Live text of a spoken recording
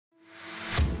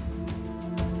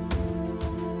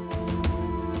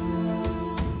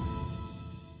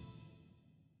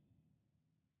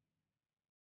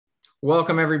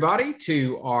Welcome, everybody,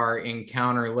 to our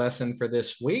encounter lesson for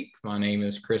this week. My name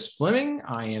is Chris Fleming.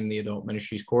 I am the Adult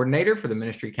Ministries Coordinator for the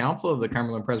Ministry Council of the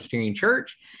Cumberland Presbyterian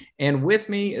Church. And with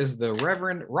me is the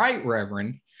Right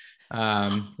Reverend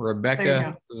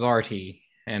Rebecca Zarty.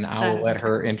 And I will let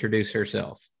her introduce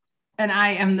herself. And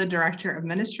I am the Director of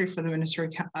Ministry for the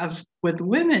Ministry with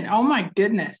Women. Oh my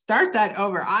goodness, start that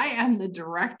over. I am the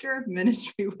Director of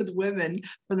Ministry with Women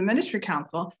for the Ministry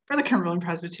Council for the Cumberland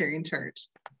Presbyterian Church.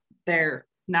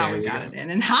 Now we got it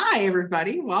in. And hi,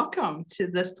 everybody. Welcome to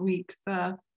this week's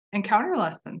encounter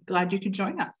lesson. Glad you could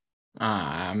join us.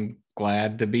 I'm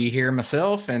glad to be here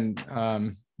myself.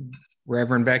 And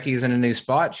Reverend Becky's in a new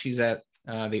spot. She's at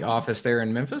the office there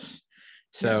in Memphis.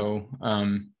 So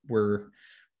we're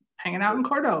hanging out in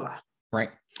Cordova.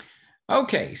 Right.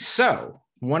 Okay. So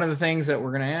one of the things that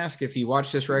we're going to ask, if you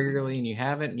watch this regularly and you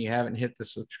haven't hit the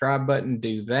subscribe button,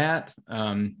 do that.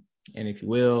 And if you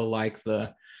will, like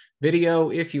the video,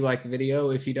 if you like the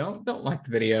video. If you don't like the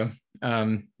video.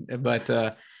 But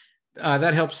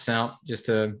that helps us out just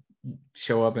to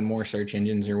show up in more search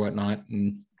engines or whatnot.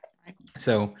 And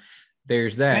so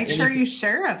there's that. Make sure you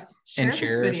share us. Share this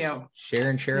video. Share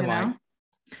and share alike.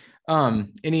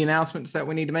 Any announcements that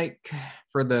we need to make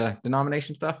for the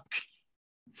denomination stuff?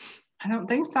 I don't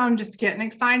think so. I'm just getting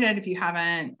excited. If you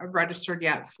haven't registered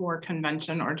yet for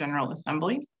convention or general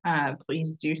assembly,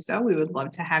 please do so. We would love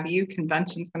to have you.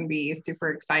 Convention's going to be super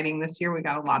exciting this year. We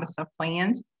got a lot of stuff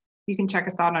planned. You can check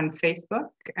us out on Facebook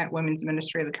at Women's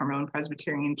Ministry of the Cumberland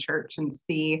Presbyterian Church and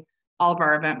see all of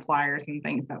our event flyers and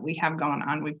things that we have going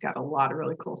on. We've got a lot of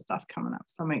really cool stuff coming up.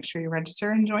 So make sure you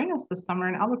register and join us this summer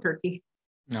in Albuquerque.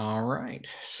 All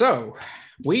right. So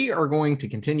we are going to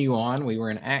continue on. We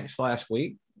were in Acts last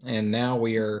week, and now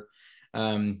we are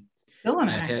we're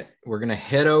going to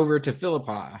head over to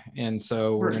Philippi. And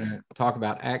so we're going to talk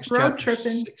about Acts chapter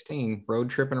 16,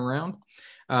 road tripping around.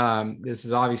 This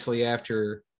is obviously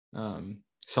after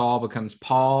Saul becomes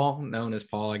Paul, known as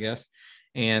Paul, I guess.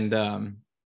 And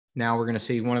now we're going to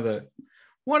see one of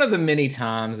the many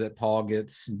times that Paul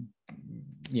gets,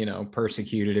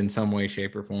 persecuted in some way,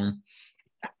 shape, or form.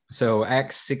 So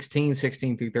Acts 16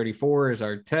 through 34 is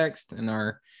our text and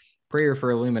our prayer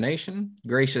for illumination.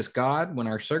 Gracious God, when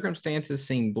our circumstances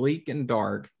seem bleak and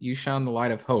dark, you shine the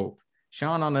light of hope.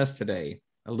 Shine on us today,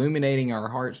 illuminating our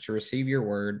hearts to receive your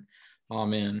word.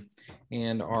 Amen.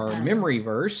 And our memory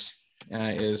verse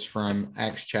is from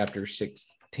Acts chapter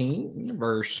 16,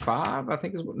 verse 5,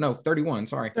 31,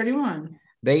 sorry. 31.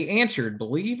 They answered,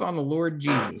 believe on the Lord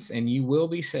Jesus, and you will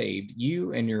be saved,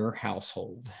 you and your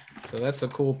household. So that's a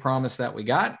cool promise that we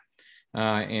got.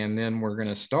 And then we're going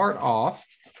to start off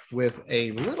with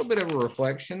a little bit of a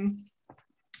reflection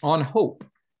on hope.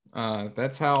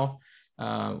 That's how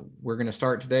we're going to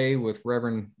start today with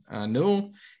Reverend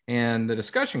Newell. And the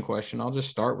discussion question, I'll just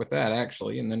start with that,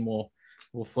 actually, and then we'll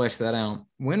flesh that out.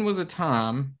 When was a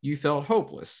time you felt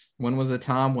hopeless? When was a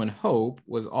time when hope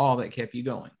was all that kept you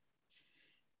going?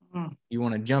 You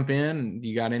want to jump in?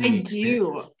 You got any? I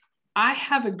do. I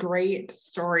have a great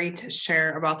story to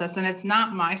share about this, and it's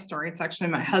not my story. It's actually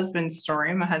my husband's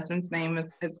story. My husband's name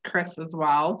is Chris as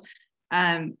well.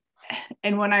 And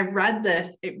when I read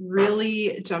this, it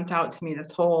really jumped out to me,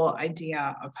 this whole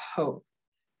idea of hope,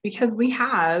 because we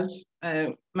have,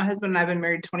 my husband and I have been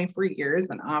married 24 years,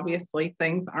 and obviously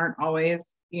things aren't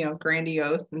always,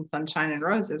 grandiose and sunshine and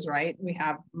roses, right? We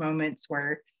have moments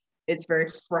where it's very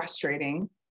frustrating.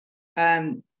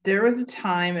 There was a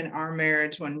time in our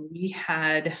marriage when we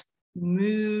had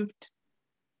moved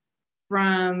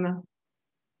from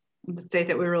the state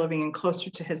that we were living in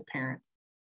closer to his parents.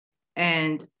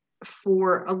 And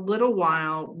for a little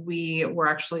while, we were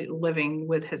actually living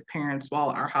with his parents while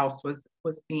our house was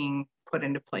being put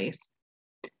into place.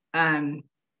 And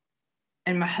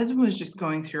my husband was just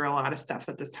going through a lot of stuff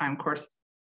at this time. Of course,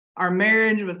 our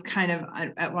marriage was kind of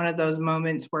at one of those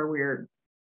moments where we're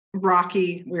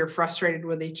rocky. We were frustrated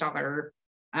with each other.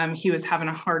 He was having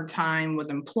a hard time with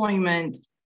employment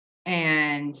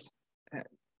and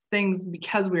things,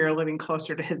 because we were living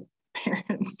closer to his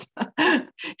parents.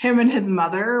 Him and his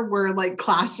mother were like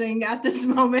clashing at this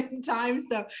moment in time.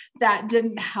 So that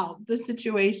didn't help the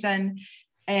situation.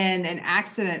 And an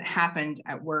accident happened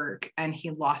at work and he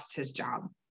lost his job.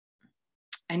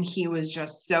 And he was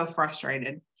just so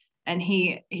frustrated. And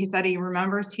he said he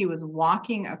remembers he was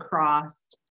walking across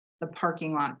the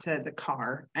parking lot to the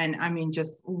car. And I mean,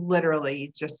 just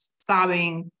literally just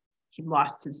sobbing. He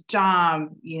lost his job.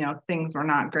 Things were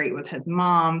not great with his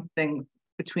mom. Things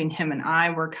between him and I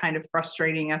were kind of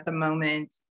frustrating at the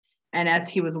moment. And as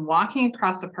he was walking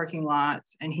across the parking lot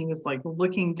and he was like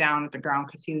looking down at the ground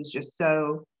because he was just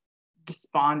so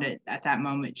despondent at that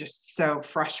moment, just so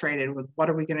frustrated with what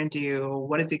are we going to do?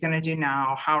 What is he going to do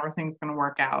now? How are things going to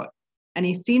work out? And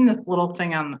he's seen this little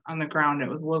thing on the ground. It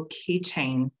was a little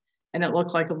keychain, and it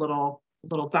looked like a little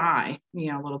die,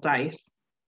 little dice.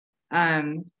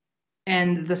 And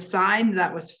the side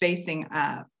that was facing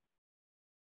up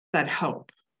said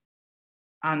hope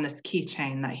on this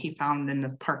keychain that he found in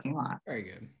this parking lot. Very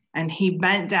good. And he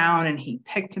bent down and he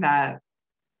picked it up.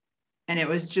 And it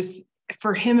was just,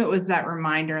 for him, it was that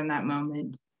reminder in that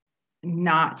moment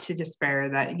not to despair,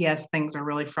 that yes, things are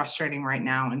really frustrating right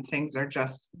now and things are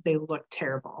just, they look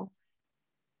terrible,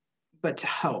 but to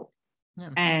hope. Yeah.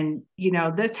 And,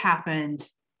 this happened,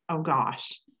 oh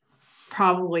gosh,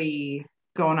 probably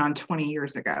going on 20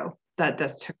 years ago that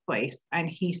this took place. And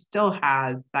he still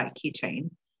has that keychain.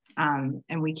 And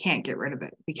we can't get rid of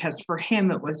it, because for him,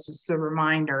 it was just a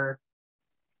reminder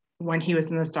when he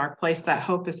was in this dark place that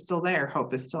hope is still there.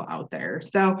 Hope is still out there.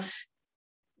 So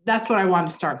that's what I wanted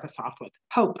to start this off with.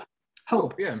 Hope.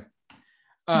 Yeah.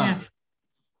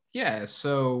 Yeah.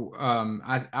 So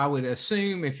I would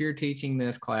assume if you're teaching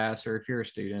this class, or if you're a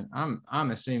student,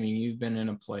 I'm assuming you've been in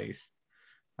a place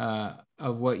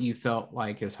of what you felt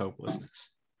like is hopelessness.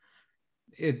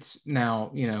 It's now,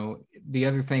 the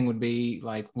other thing would be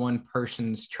like one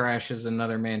person's trash is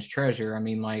another man's treasure. I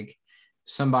mean, like,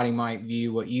 somebody might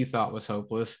view what you thought was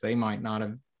hopeless. They might not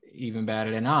have even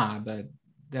batted an eye, but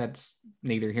that's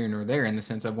neither here nor there, in the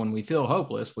sense of when we feel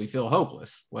hopeless,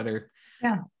 whether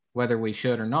we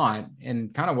should or not.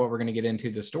 And kind of what we're going to get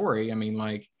into the story. I mean,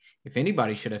 like, if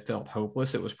anybody should have felt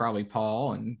hopeless, it was probably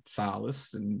Paul and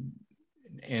Silas, and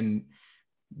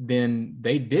then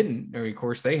they didn't, or of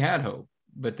course they had hope.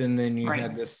 But then you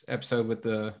had this episode with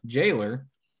the jailer,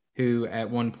 who at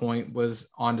one point was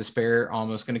on despair,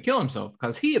 almost going to kill himself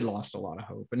because he had lost a lot of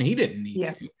hope and he didn't need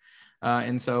to.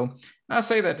 And so I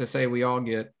say that to say we all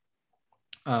get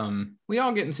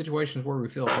in situations where we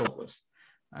feel hopeless,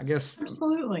 I guess.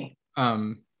 Absolutely.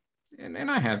 And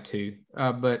I have too.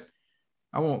 But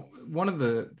one of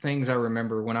the things I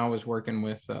remember when I was working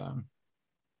with a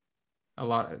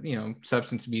lot of,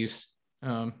 substance abuse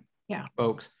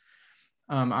folks,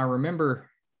 I remember,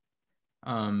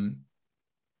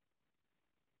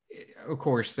 of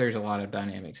course, there's a lot of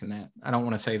dynamics in that. I don't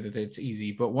want to say that it's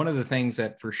easy, but one of the things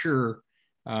that for sure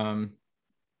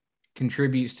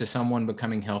contributes to someone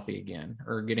becoming healthy again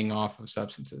or getting off of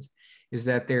substances is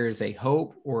that there is a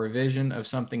hope or a vision of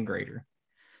something greater.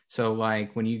 So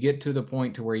like when you get to the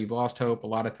point to where you've lost hope, a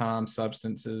lot of times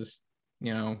substances,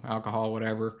 alcohol,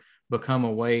 whatever, become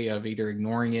a way of either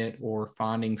ignoring it or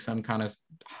finding some kind of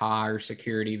high or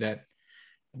security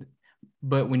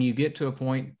but when you get to a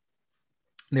point,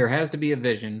 there has to be a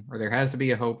vision, or there has to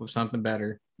be a hope of something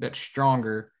better that's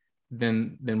stronger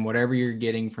than whatever you're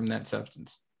getting from that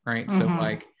substance, right? Mm-hmm. So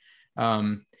like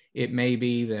it may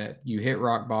be that you hit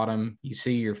rock bottom, you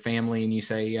see your family and you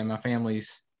say, yeah, my family's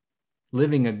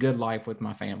living a good life with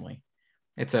my family.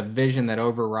 It's a vision that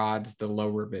overrides the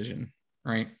lower vision,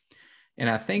 right? And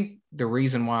I think the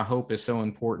reason why hope is so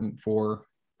important for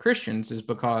Christians is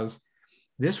because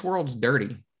this world's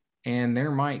dirty. And there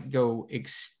might go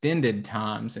extended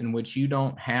times in which you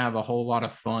don't have a whole lot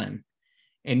of fun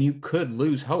and you could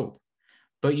lose hope,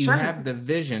 but you have the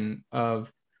vision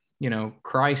of,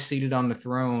 Christ seated on the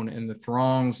throne and the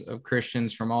throngs of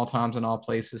Christians from all times and all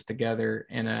places together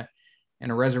in a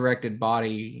resurrected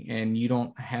body. And you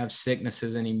don't have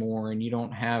sicknesses anymore, and you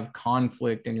don't have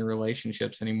conflict in your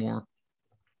relationships anymore.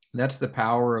 That's the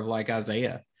power of like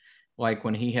Isaiah. Like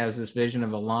when he has this vision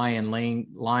of a lion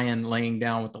laying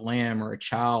down with the lamb, or a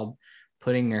child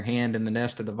putting their hand in the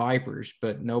nest of the vipers,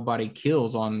 but nobody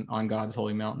kills on God's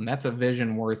holy mountain. That's a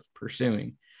vision worth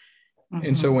pursuing. Mm-hmm.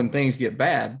 And so when things get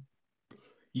bad,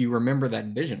 you remember that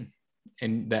vision,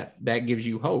 and that gives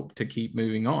you hope to keep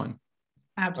moving on.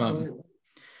 Absolutely.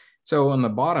 So on the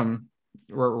bottom,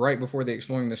 right before the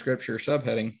Exploring the Scripture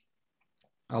subheading,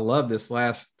 I love this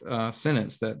last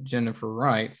sentence that Jennifer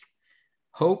writes.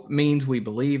 Hope means we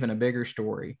believe in a bigger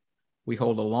story. We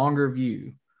hold a longer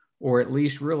view, or at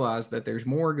least realize that there's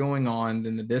more going on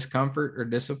than the discomfort or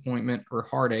disappointment or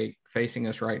heartache facing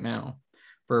us right now.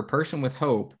 For a person with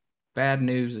hope, bad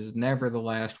news is never the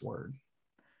last word.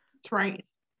 That's right.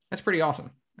 That's pretty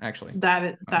awesome, actually.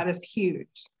 That is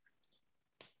huge.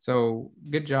 So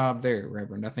good job there,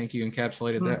 Reverend. I think you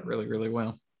encapsulated that really, really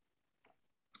well.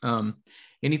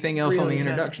 Anything else really on the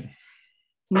introduction?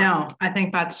 No, I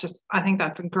think that's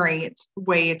a great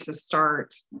way to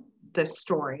start this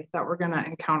story that we're going to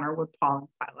encounter with Paul and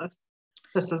Silas.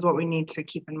 This is what we need to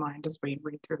keep in mind as we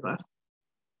read through this.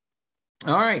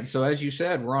 All right. So as you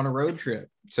said, we're on a road trip.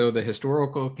 So the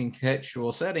historical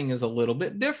contextual setting is a little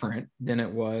bit different than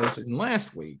it was in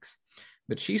last week's.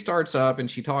 But she starts up and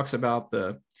she talks about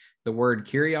the word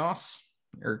Kyrios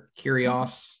or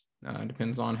Kyrios,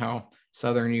 depends on how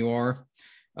Southern you are,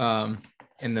 and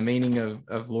the meaning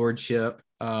of lordship.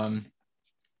 And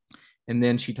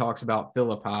then she talks about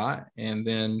Philippi, and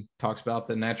then talks about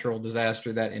the natural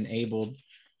disaster that enabled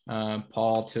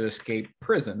Paul to escape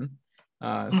prison.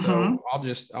 So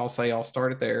I'll say I'll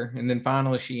start it there, and then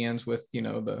finally she ends with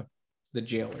the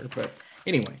jailer. But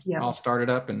anyway, I'll start it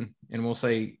up, and we'll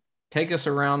say, take us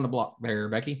around the block there,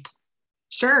 Becky.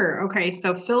 Sure. Okay.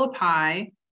 So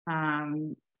Philippi,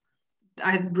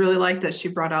 I really like that she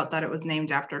brought out that it was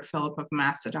named after Philip of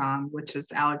Macedon, which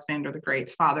is Alexander the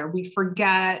Great's father. We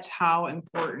forget how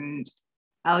important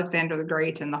Alexander the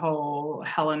Great and the whole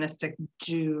Hellenistic,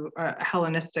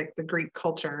 the Greek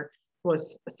culture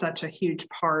was such a huge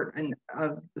part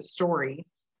of the story,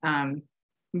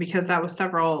 because that was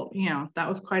that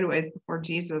was quite a ways before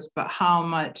Jesus, but how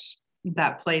much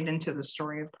that played into the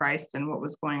story of Christ and what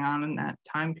was going on in that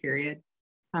time period.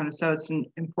 So it's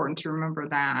important to remember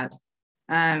that.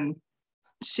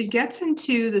 She gets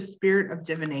into the spirit of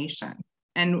divination.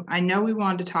 And I know we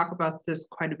wanted to talk about this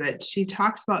quite a bit. She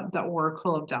talks about the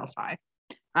Oracle of Delphi,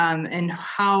 and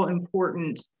how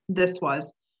important this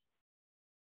was.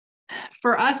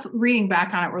 For us reading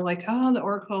back on it, we're like, oh, the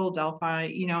Oracle of Delphi,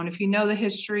 and if you know the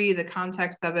history, the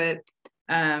context of it,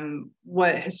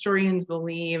 what historians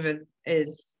believe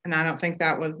is, and I don't think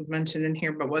that was mentioned in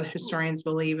here, but what historians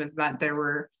believe is that there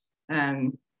were,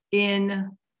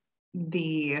 in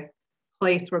the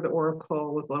place where the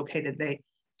oracle was located, they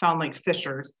found like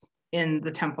fissures in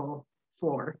the temple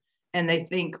floor. And they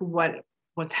think what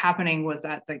was happening was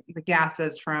that the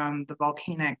gases from the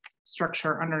volcanic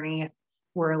structure underneath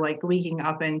were like leaking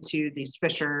up into these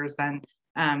fissures, and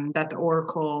that the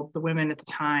oracle, the women at the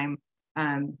time,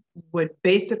 would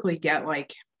basically get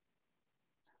like,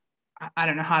 I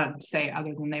don't know how to say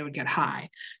other than they would get high.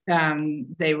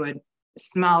 They would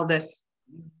smell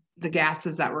the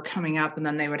gases that were coming up, and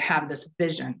then they would have this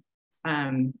vision.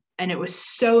 And it was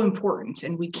so important.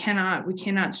 And we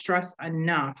cannot stress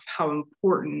enough how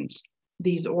important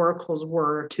these oracles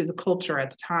were to the culture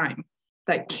at the time,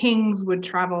 that kings would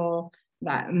travel,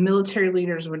 that military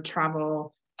leaders would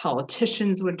travel,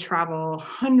 politicians would travel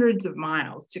hundreds of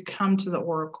miles to come to the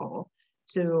oracle,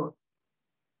 to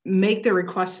make their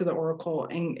request to the oracle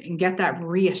and get that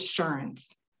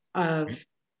reassurance of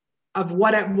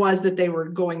what it was that they were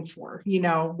going for,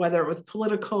 whether it was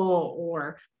political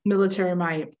or military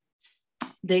might.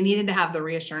 They needed to have the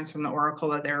reassurance from the oracle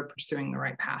that they were pursuing the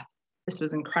right path. This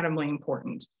was incredibly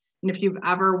important. And if you've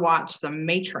ever watched The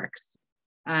Matrix,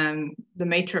 The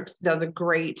Matrix has a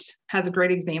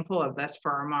great example of this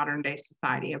for our modern day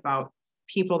society, about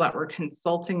people that were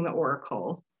consulting the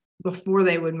oracle before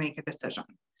they would make a decision.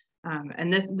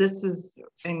 And this is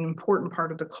an important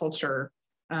part of the culture,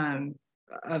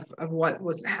 of what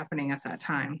was happening at that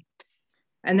time.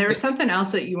 And there was something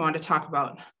else that you want to talk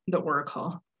about, the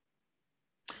oracle.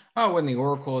 Oh, it wasn't the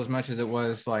oracle as much as it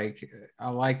was like, I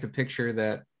like the picture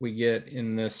that we get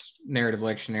in this narrative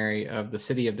lectionary of the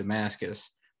city of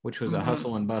Damascus, which was a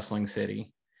hustle and bustling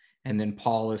city. And then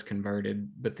Paul is converted,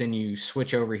 but then you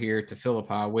switch over here to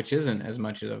Philippi, which isn't as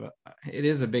much of it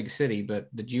is a big city, but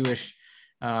the Jewish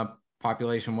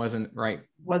population wasn't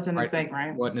as big,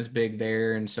 right? Wasn't as big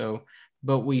there. And so,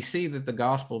 but we see that the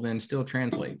gospel then still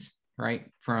translates,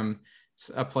 right, from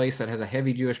a place that has a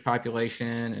heavy Jewish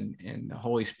population, and the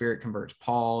Holy Spirit converts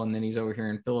Paul, and then he's over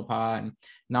here in Philippi, and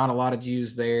not a lot of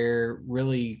Jews there,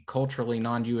 really culturally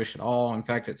non-Jewish at all. In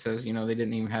fact, it says, they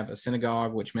didn't even have a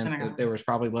synagogue, which meant that there was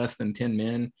probably less than 10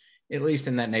 men, at least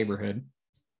in that neighborhood.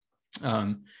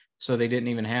 So they didn't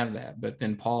even have that. But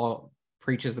then Paul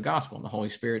preaches the gospel, and the Holy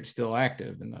Spirit's still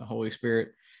active, and the Holy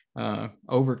Spirit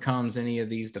overcomes any of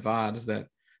these divides that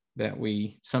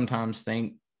we sometimes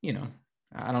think,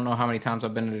 I don't know how many times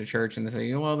I've been to the church and they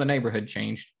say, well, the neighborhood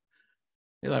changed.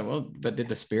 You're like, well, but did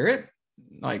the Spirit,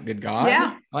 did God?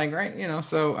 Yeah. Right.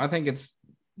 So I think it's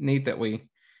neat that we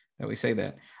say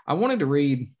that. I wanted to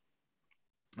read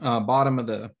bottom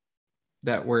of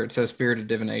that where it says spirit of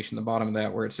divination, the bottom of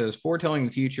that where it says foretelling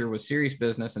the future was serious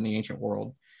business in the ancient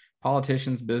world.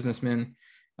 Politicians, businessmen,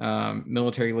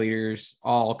 military leaders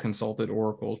all consulted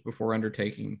oracles before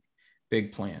undertaking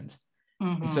big plans.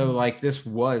 And so this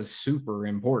was super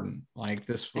important.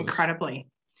 This was incredibly.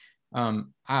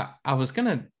 I was going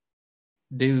to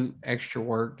do extra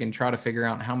work and try to figure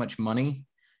out how much money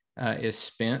is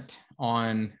spent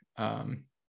on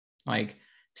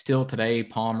still today,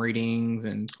 palm readings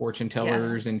and fortune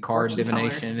tellers and card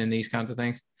divination and these kinds of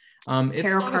things. It's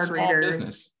Tarot not a card small readers.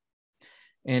 business,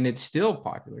 and it's still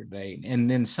popular today. And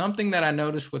then something that I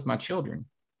noticed with my children,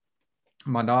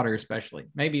 my daughter especially,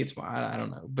 maybe it's why, I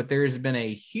don't know, but there's been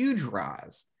a huge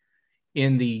rise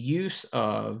in the use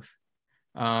of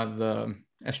the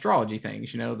astrology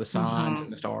things, the signs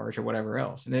and the stars or whatever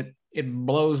else. And it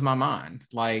blows my mind.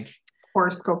 Like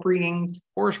horoscope readings.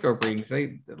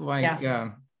 They like,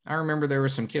 I remember there were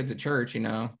some kids at church,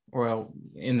 well,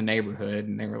 in the neighborhood,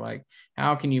 and they were like,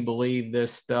 how can you believe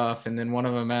this stuff? And then one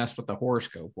of them asked what the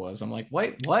horoscope was. I'm like,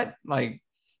 wait, what? Like,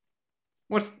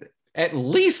 what's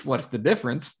the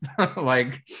difference?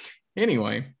 Like,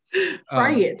 anyway,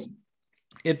 right.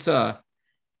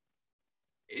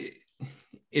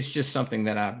 It's just something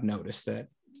that I've noticed, that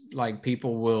like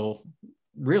people will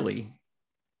really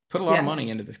put a lot of money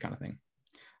into this kind of thing.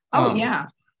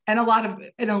 And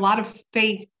a lot of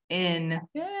faith in,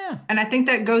 and I think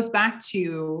that goes back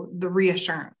to the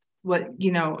reassurance. What,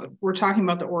 we're talking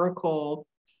about the oracle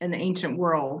in the ancient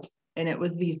world, and it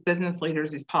was these business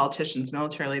leaders, these politicians,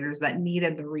 military leaders that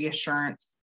needed the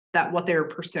reassurance that what they were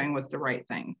pursuing was the right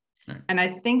thing. Right. And I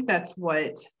think that's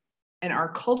what, in our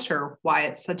culture, why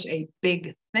it's such a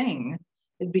big thing,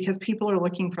 is because people are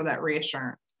looking for that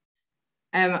reassurance.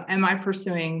 Am I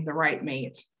pursuing the right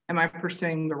mate? Am I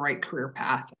pursuing the right career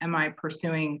path? Am I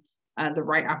pursuing the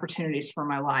right opportunities for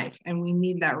my life? And we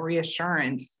need that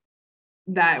reassurance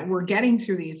that we're getting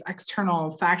through these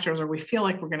external factors, or we feel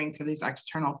like we're getting through these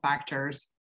external factors,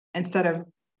 instead of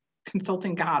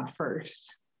consulting God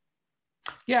first.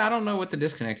 Yeah, I don't know what the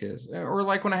disconnect is. Or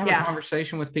like when I have a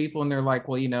conversation with people and they're like,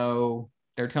 well,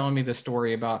 they're telling me the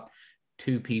story about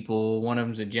two people. One of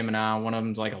them's a Gemini, one of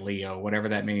them's like a Leo, whatever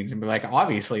that means. And be like,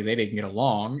 obviously they didn't get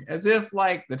along, as if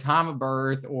like the time of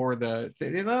birth or like,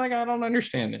 I don't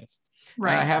understand this.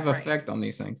 Right. I have effect on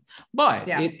these things, but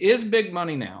it is big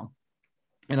money now.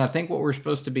 And I think what we're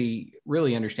supposed to be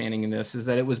really understanding in this is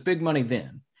that it was big money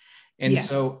then. And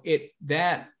so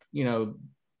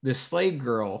this slave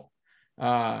girl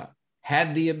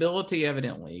had the ability,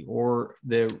 evidently, or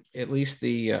at least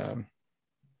she had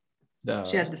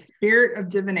the spirit of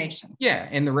divination. Yeah,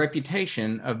 and the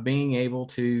reputation of being able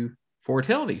to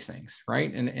foretell these things,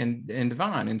 right? And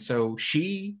divine. And so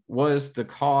she was the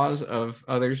cause of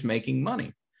others making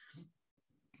money.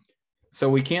 So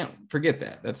we can't forget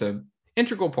that. That's an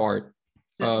integral part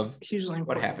of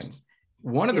what happens.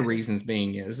 One of the reasons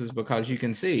being is because you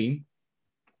can see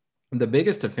the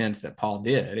biggest offense that Paul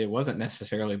did, it wasn't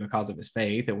necessarily because of his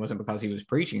faith. It wasn't because he was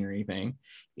preaching or anything.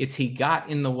 It's he got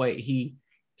in the way. He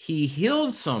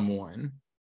healed someone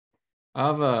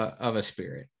of a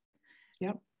spirit.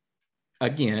 Yep.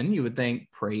 Again, you would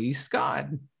think, praise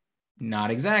God.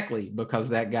 Not exactly, because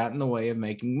that got in the way of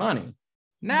making money.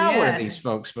 Now, what are these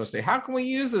folks supposed to do? How can we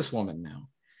use this woman now?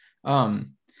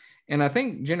 And I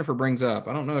think Jennifer brings up,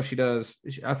 I don't know if she does,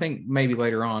 I think maybe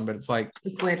later on, but it's like,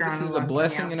 it's later this on is a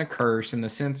blessing and a curse, in the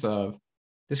sense of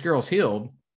this girl's healed,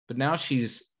 but now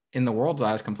she's, in the world's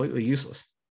eyes, completely useless.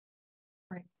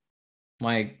 Right.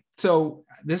 Like, so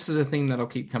this is a theme that'll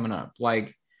keep coming up.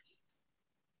 Like,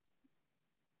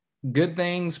 good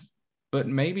things, but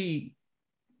maybe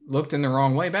looked in the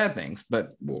wrong way, bad things.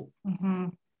 But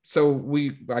so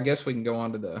I guess we can go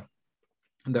on to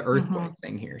the earthquake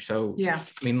thing here. So I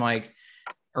mean, like,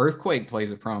 earthquake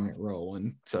plays a prominent role,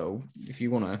 and so if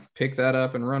you want to pick that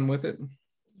up and run with it.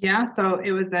 So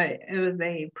it was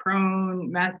a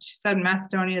prone, she said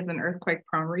Macedonia is an earthquake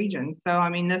prone region. So I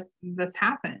mean, this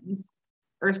happens,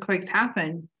 earthquakes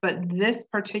happen, but this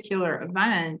particular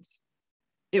event,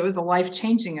 it was a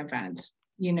life-changing event,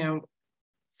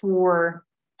 for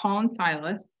Paul and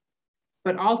Silas,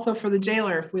 but also for the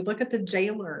jailer. If we look at the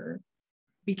jailer,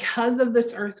 because of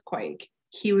this earthquake,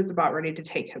 he was about ready to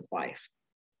take his life.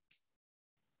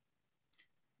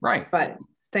 Right. But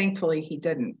thankfully he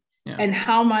didn't. Yeah. And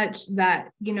how much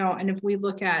that, and if we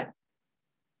look at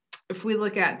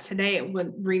today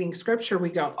when reading scripture, we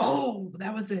go, oh,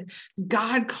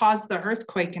 God caused the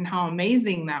earthquake, and how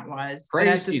amazing that was. Praise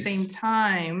but at the same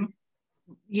time,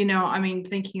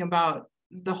 thinking about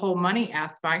the whole money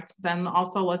aspect, then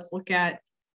also let's look at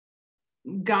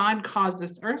God caused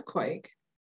this earthquake,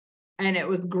 and it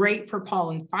was great for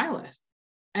Paul and Silas,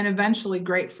 and eventually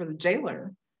great for the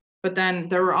jailer. But then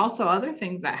there were also other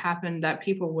things that happened that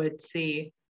people would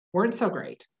see weren't so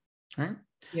great. Right.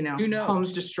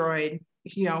 Homes destroyed.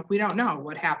 We don't know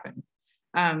what happened.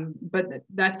 But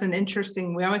that's an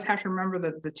interesting. We always have to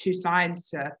remember the two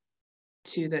sides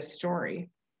to this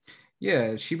story.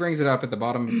 Yeah, she brings it up at the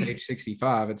bottom of page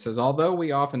 65. It says, although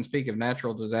we often speak of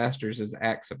natural disasters as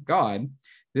acts of God,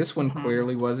 This one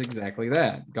clearly was exactly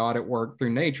that. God at work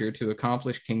through nature to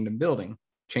accomplish kingdom building,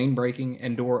 chain breaking,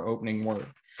 and door opening work.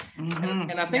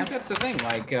 And I think that's the thing.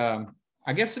 Like,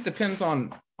 I guess it depends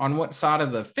on what side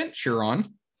of the fence you're on.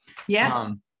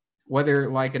 Yeah. Whether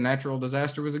like a natural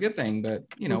disaster was a good thing, but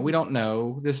we don't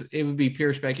know. It would be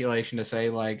pure speculation to say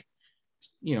like,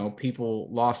 people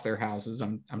lost their houses.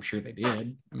 I'm sure they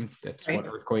did. I mean, that's right.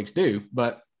 What earthquakes do.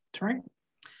 But that's right.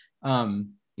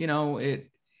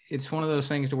 It's one of those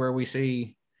things to where we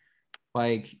see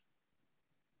like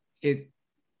it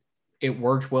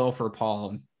worked well for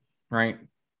Paul, right?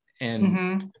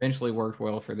 And eventually worked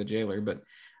well for the jailer, but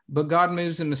God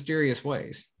moves in mysterious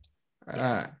ways.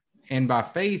 And by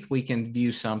faith, we can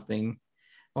view something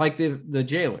like the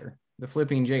jailer, the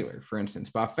Philippian jailer, for instance.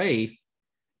 By faith,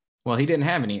 well, he didn't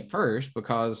have any at first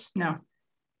because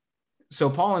So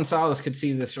Paul and Silas could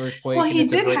see this earthquake. Well, he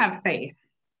did have faith.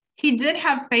 He did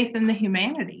have faith in the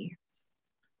humanity.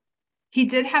 He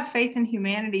did have faith in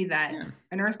humanity that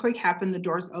an earthquake happened, the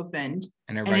doors opened,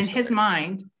 and in his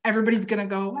mind, everybody's going to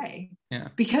go away. Yeah.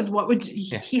 Because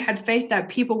he had faith that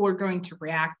people were going to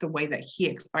react the way that he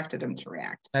expected them to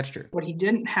react. That's true. What he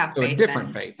didn't have faith. So a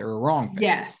different faith or a wrong faith.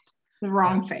 Yes. The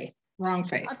wrong faith. Wrong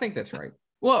faith. I think that's right.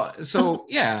 Well, so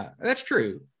yeah, that's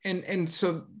true. And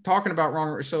so talking about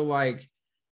wrong, so like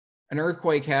an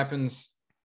earthquake happens,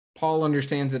 Paul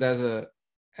understands it as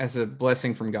a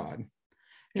blessing from God.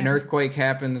 An earthquake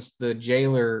happens, the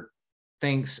jailer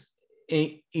thinks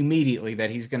immediately that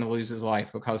he's going to lose his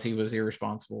life because he was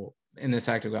irresponsible and this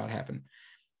act of God happened.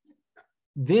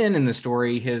 Then in the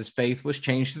story, his faith was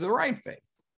changed to the right faith.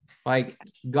 Like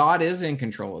God is in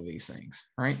control of these things,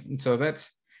 right? And so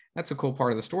that's a cool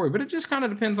part of the story, but it just kind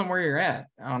of depends on where you're at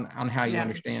on how you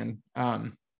understand.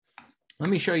 Let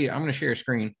me show you. I'm going to share a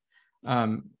screen.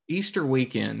 Easter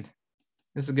weekend.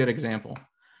 This is a good example.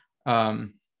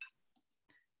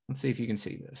 Let's see if you can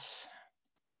see this.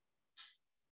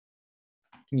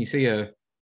 Can you see a?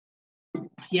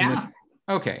 Yeah.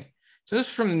 Okay. So this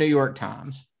is from the New York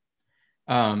Times.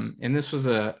 And this was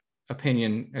a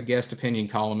guest opinion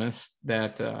columnist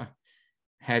that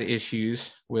had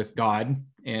issues with God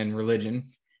and religion.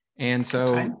 And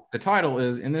so the title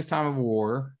is, "In This Time of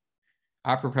War,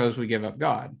 I Propose We Give Up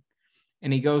God."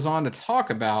 And he goes on to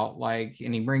talk about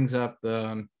and he brings up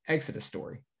the Exodus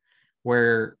story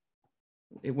where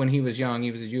when he was young,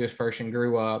 he was a Jewish person,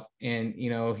 grew up, and,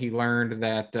 he learned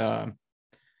that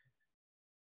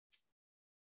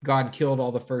God killed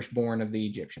all the firstborn of the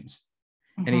Egyptians.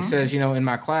 And he says, in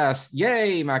my class,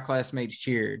 yay, my classmates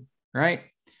cheered, right?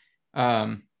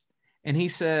 And he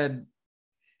said,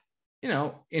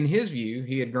 in his view,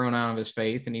 he had grown out of his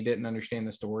faith and he didn't understand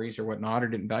the stories or whatnot, or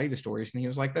didn't value the stories. And he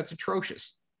was like, that's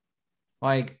atrocious.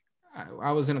 Like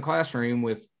I was in a classroom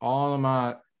with all of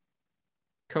my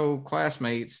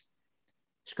co-classmates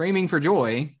screaming for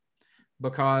joy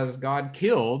because God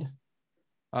killed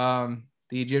the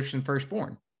Egyptian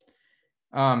firstborn.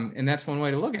 And that's one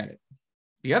way to look at it.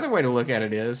 The other way to look at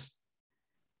it is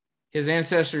his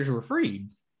ancestors were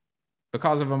freed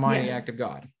because of a mighty act of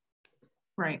God.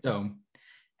 Right. So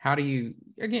how do you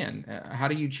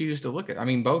choose to look at, I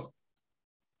mean, both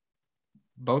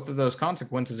of those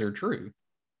consequences are true.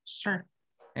 Sure.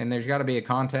 And there's got to be a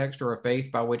context or a faith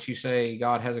by which you say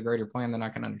God has a greater plan than I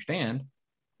can understand.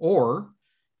 Or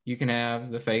you can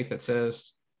have the faith that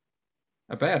says,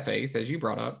 a bad faith, as you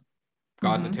brought up,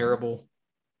 God's a terrible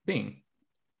being.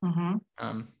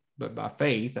 But by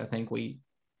faith, I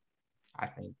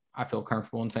feel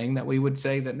comfortable in saying that we would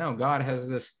say that, no, God has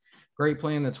this great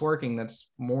plan that's working that's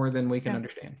more than we can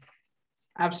understand.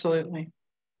 Absolutely.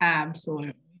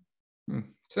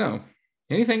 So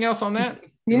anything else on that?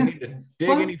 Do we need to dig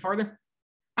any further?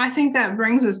 I think that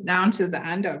brings us down to the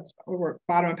end of, or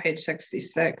bottom of page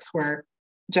 66, where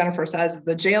Jennifer says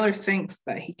the jailer thinks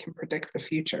that he can predict the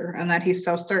future and that he's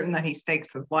so certain that he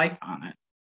stakes his life on it.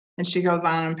 And she goes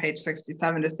on page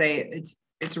 67 to say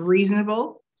it's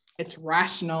reasonable, it's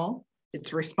rational,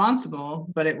 it's responsible,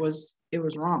 but it was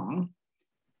wrong.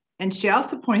 And she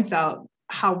also points out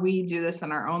how we do this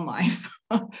in our own life,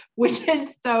 which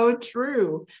is so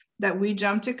true, that we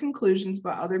jump to conclusions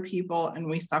about other people and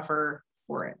we suffer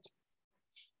for it.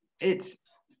 It's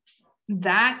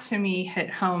that to me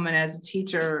hit home. And as a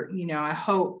teacher, I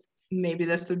hope maybe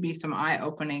this would be some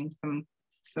eye-opening,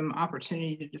 some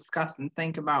opportunity to discuss and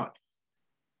think about.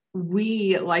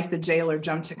 We, like the jailer,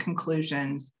 jump to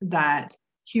conclusions that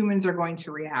humans are going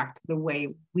to react the way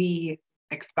we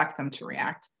expect them to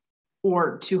react,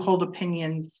 or to hold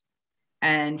opinions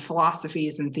and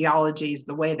philosophies and theologies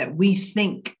the way that we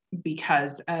think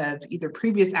because of either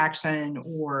previous action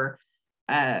or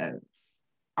our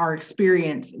our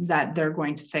experience that they're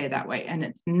going to say that way. And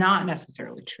it's not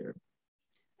necessarily true.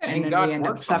 And then we end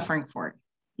up suffering for it.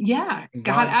 Yeah.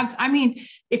 I mean,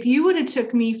 if you would have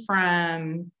took me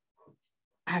from,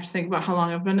 I have to think about how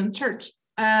long I've been in the church.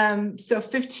 So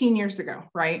 15 years ago,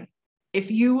 right?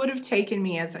 If you would have taken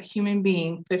me as a human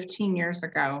being 15 years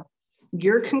ago,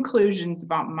 your conclusions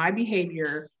about my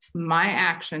behavior, my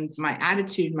actions, my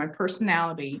attitude, my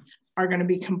personality are going to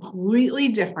be completely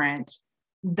different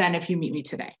than if you meet me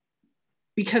today.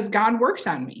 Because God worked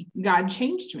on me. God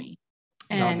changed me.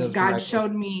 And God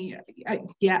showed me,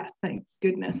 yes, thank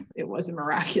goodness it was a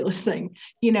miraculous thing.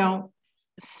 You know,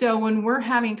 so when we're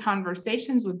having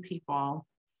conversations with people,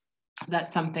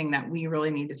 that's something that we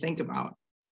really need to think about,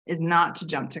 is not to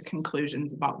jump to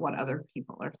conclusions about what other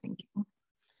people are thinking.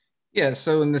 Yeah.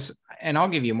 So in this, and I'll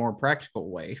give you a more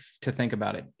practical way to think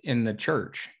about it in the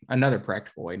church, another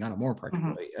practical way, not a more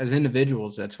practical way. As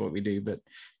individuals, that's what we do. But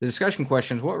the discussion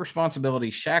question is, what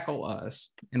responsibilities shackle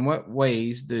us? In what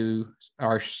ways do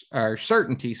our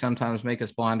certainty sometimes make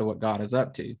us blind to what God is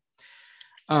up to?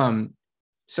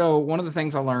 So one of the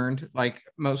things I learned, like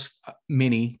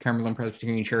many Cumberland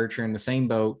Presbyterian Church are in the same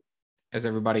boat as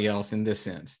everybody else in this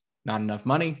sense. Not enough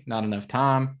money, not enough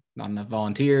time, not enough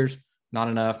volunteers, not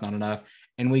enough.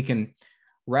 And we can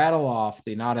rattle off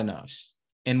the not enoughs.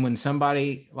 And when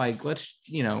somebody, like,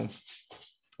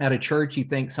 at a church, you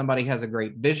think somebody has a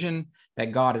great vision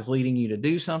that God is leading you to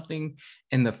do something.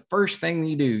 And the first thing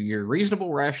you do, you're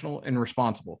reasonable, rational, and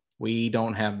responsible. We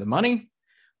don't have the money.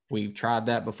 We've tried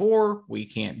that before. We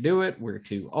can't do it. We're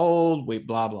too old. We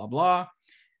blah, blah, blah.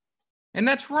 And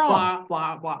that's wrong. Blah,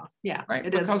 blah, blah. Yeah. Right.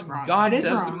 Because God does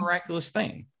the miraculous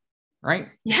thing. Right.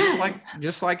 Yes.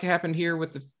 Just like happened here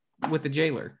with the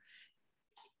jailer.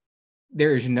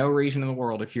 There is no reason in the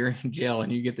world, if you're in jail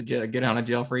and you get on a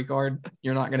jail-free card,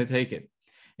 you're not going to take it,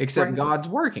 except God's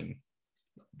working.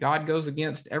 God goes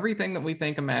against everything that we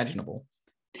think imaginable.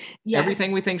 Yes.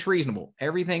 Everything we think is reasonable,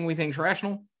 everything we think is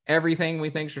rational, everything we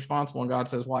think is responsible. And God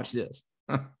says, watch this.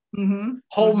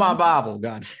 Hold my Bible,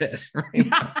 God says.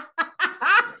 Right?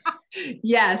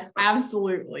 Yes,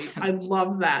 absolutely. I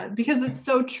love that, because it's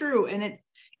so true. And it's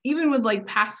even with like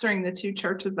pastoring the two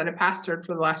churches that I pastored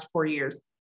for the last 4 years,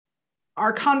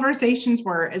 our conversations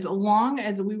were, as long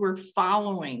as we were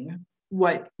following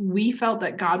what we felt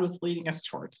that God was leading us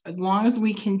towards, as long as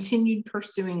we continued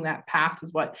pursuing that path,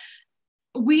 is what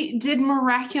we did.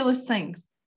 Miraculous things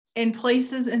in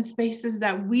places and spaces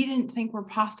that we didn't think were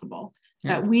possible,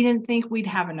 that we didn't think we'd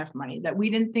have enough money, that we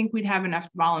didn't think we'd have enough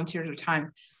volunteers or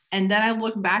time. And then I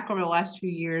look back over the last few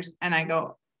years and I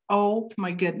go, oh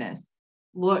my goodness,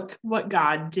 look what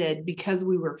God did, because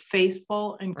we were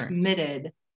faithful and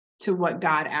committed to what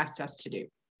God asked us to do.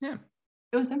 Yeah.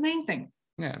 It was amazing.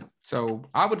 Yeah. So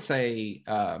I would say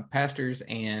pastors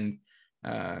and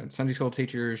Sunday school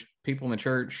teachers, people in the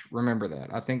church, remember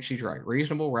that. I think she's right.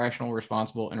 Reasonable, rational,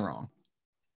 responsible, and wrong.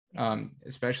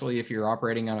 Especially if you're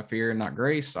operating out of fear and not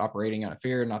grace, operating out of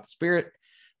fear and not the Spirit,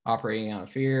 operating out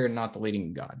of fear and not the leading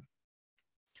of God.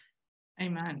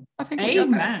 Amen. I think we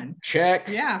got that. Check.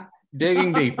 Yeah.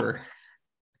 Digging deeper.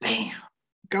 Bam.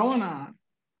 Going on.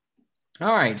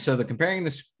 All right. So the comparing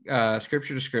the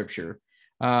scripture to scripture.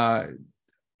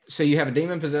 So you have a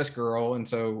demon-possessed girl, and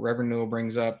so Reverend Newell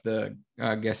brings up the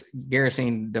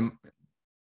Gerasene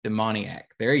demoniac.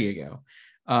 There you go.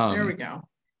 There we go.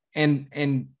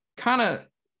 And kind of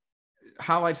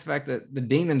highlights the fact that the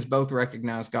demons both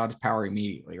recognize God's power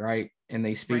immediately, right? And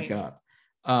they speak up.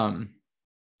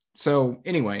 So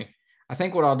anyway, I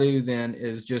think what I'll do then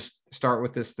is just start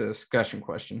with this discussion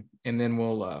question, and then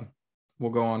we'll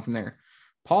go on from there.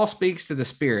 Paul speaks to the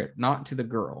Spirit, not to the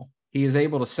girl. He is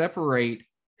able to separate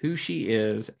who she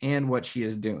is and what she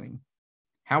is doing.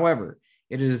 However,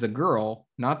 it is the girl,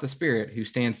 not the Spirit, who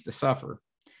stands to suffer.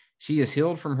 She is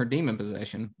healed from her demon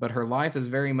possession, but her life is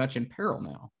very much in peril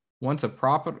now. Once a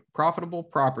profitable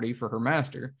property for her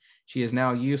master, she is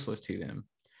now useless to them.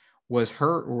 Was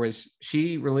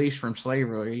she released from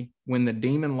slavery when the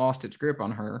demon lost its grip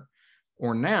on her?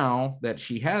 Or now that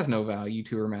she has no value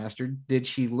to her master, did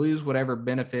she lose whatever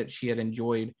benefit she had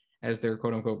enjoyed as their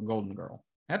quote unquote golden girl?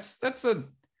 That's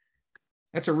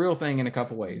a real thing in a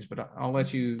couple ways, but I'll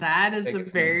let you. That is a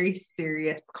very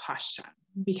serious question,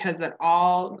 because it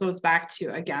all goes back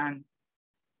to, again,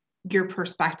 your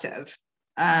perspective.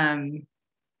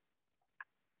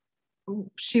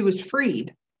 She was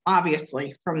freed,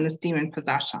 obviously, from this demon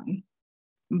possession,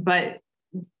 but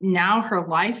now her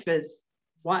life is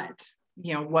what?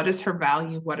 What is her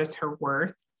value? What is her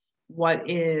worth? What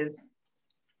is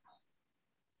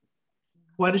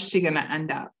she going to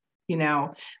end up?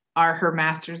 Are her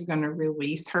masters going to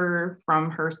release her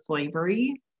from her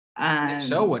slavery?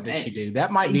 So what does she do?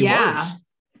 That might be worse.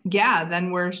 Yeah.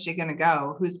 Then where's she going to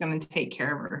go? Who's going to take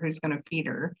care of her? Who's going to feed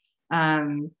her?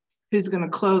 Who's going to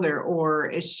clothe her? Or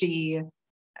is she,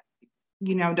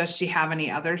 does she have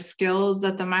any other skills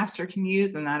that the master can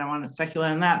use? And I don't want to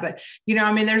speculate on that, but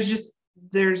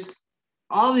there's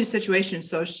all these situations.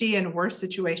 So is she in a worse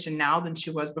situation now than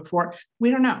she was before? We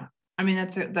don't know. I mean,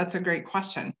 that's a great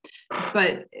question,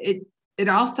 but it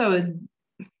also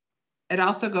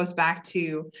goes back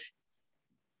to,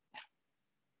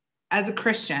 as a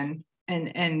Christian,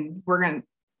 and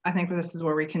I think this is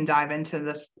where we can dive into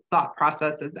this thought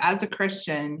process, is as a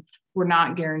Christian, we're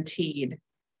not guaranteed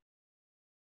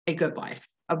a good life,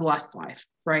 a blessed life,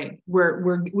 right?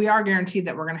 We are guaranteed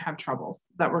that we're going to have troubles,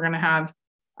 that we're going to have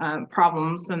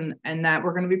problems, and that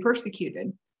we're going to be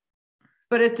persecuted.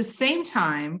 But at the same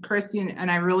time, Christian,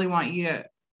 and I really want you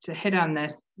to hit on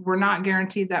this, we're not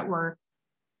guaranteed that we're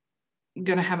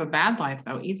going to have a bad life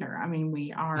though either. I mean,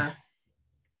 we are,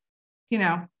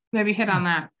 maybe hit on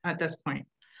that at this point.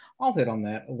 I'll hit on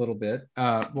that a little bit.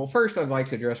 Well, first I'd like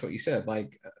to address what you said.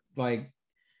 Like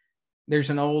there's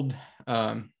an old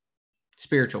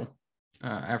spiritual,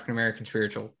 African-American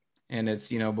spiritual, and it's,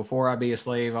 before I be a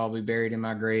slave, I'll be buried in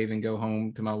my grave and go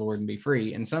home to my Lord and be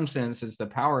free. In some sense, it's the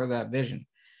power of that vision.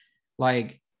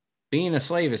 Like being a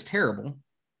slave is terrible,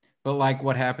 but like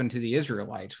what happened to the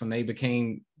Israelites when they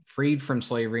became freed from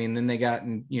slavery and then they got,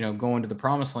 going to the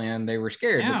promised land, they were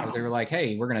scared because they were like,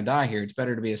 hey, we're going to die here. It's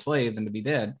better to be a slave than to be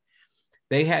dead.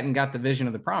 They hadn't got the vision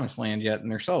of the promised land yet in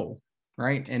their soul,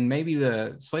 right? And maybe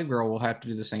the slave girl will have to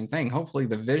do the same thing. Hopefully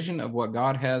the vision of what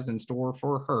God has in store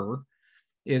for her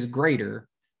is greater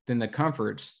than the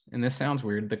comforts, and this sounds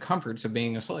weird, the comforts of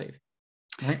being a slave,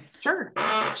 right? Sure.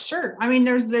 I mean,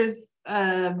 there's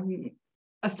a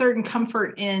certain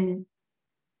comfort in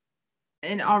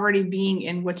already being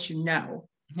in what is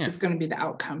going to be the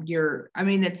outcome.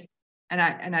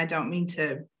 I don't mean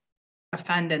to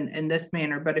offend in this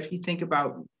manner, but if you think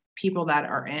about people that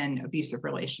are in abusive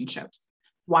relationships,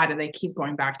 why do they keep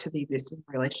going back to the abusive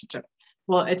relationship?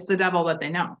 Well, it's the devil that they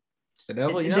know. It's the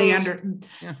devil.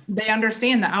 They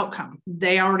understand the outcome.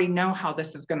 They already know how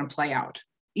this is going to play out,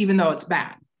 even though it's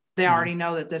bad. They already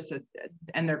know that this is,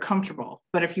 and they're comfortable.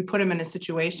 But if you put them in a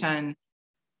situation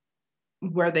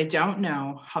where they don't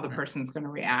know how the person's going to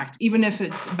react, even if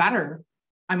it's better,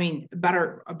 a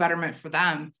betterment for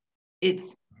them,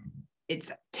 it's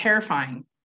terrifying.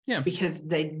 Yeah, because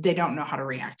they don't know how to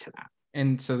react to that.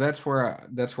 And so that's where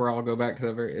I'll go back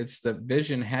to it's the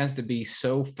vision has to be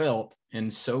so felt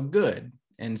and so good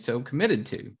and so committed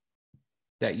to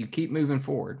that you keep moving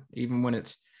forward, even when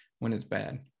it's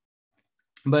bad.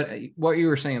 But what you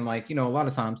were saying, like, a lot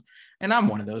of times, and I'm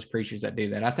one of those preachers that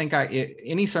do that. I think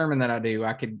any sermon that I do,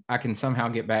 I can somehow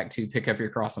get back to pick up your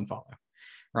cross and follow.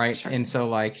 Right. Sure. And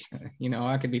so I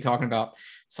could be talking about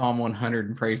Psalm 100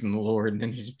 and praising the Lord, and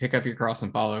then just pick up your cross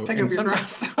and follow. Pick up your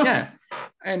cross. Yeah.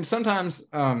 And sometimes,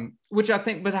 I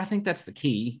think that's the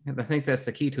key. I think that's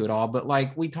the key to it all. But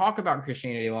like we talk about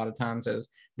Christianity a lot of times as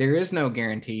there is no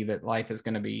guarantee that life is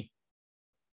going to be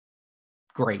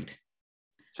great.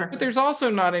 Sure. But there's also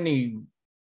not any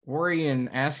worry in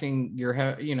asking your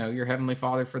Heavenly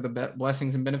Father for the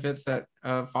blessings and benefits that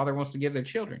Father wants to give their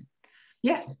children.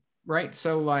 Yes. Right.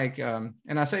 So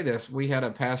and I say this, we had a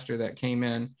pastor that came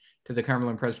in to the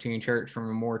Cumberland Presbyterian Church from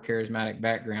a more charismatic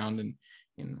background. And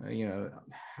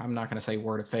I'm not going to say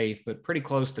word of faith, but pretty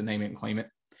close to name it and claim it.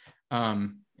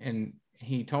 And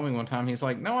he told me one time, he's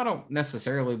like, no, I don't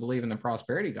necessarily believe in the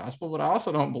prosperity gospel, but I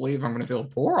also don't believe I'm going to feel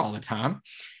poor all the time.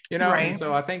 Right.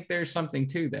 So I think there's something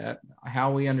to that,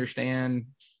 how we understand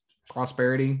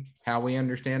prosperity, how we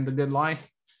understand the good life,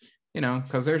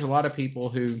 because there's a lot of people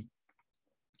who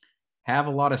have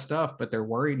a lot of stuff, but they're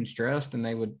worried and stressed, and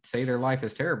they would say their life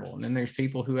is terrible. And then there's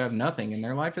people who have nothing and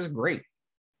their life is great.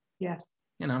 Yes.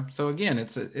 So again,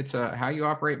 it's a how you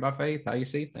operate by faith, how you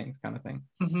see things kind of thing.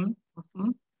 Mm-hmm. Mm-hmm.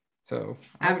 So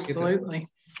absolutely.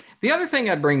 The other thing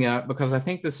I'd bring up, because I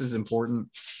think this is important,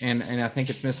 and I think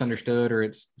it's misunderstood,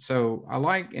 I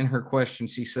like in her question,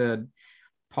 she said,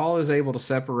 Paul is able to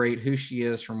separate who she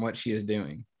is from what she is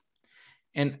doing.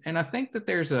 And I think that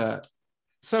there's a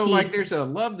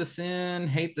love the sin,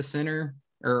 hate the sinner,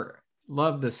 or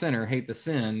love the sinner, hate the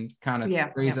sin kind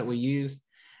of phrase that we use.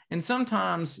 And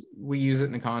sometimes we use it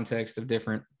in the context of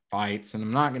different fights, and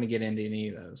I'm not going to get into any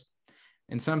of those.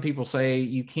 And some people say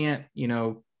you can't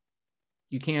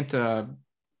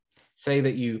say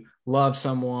that you love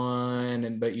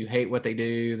someone but you hate what they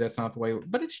do. That's not the way.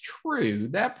 But it's true.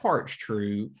 That part's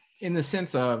true in the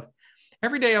sense of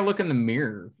every day I look in the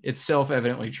mirror, it's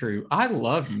self-evidently true. I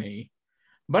love me,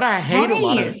 but I hate a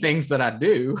lot of the things that I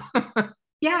do.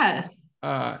 Yes.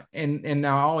 And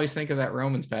now I always think of that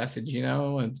Romans passage, you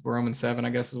know, and Romans 7, I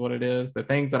guess is what it is. The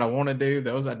things that I want to do,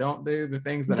 those I don't do, the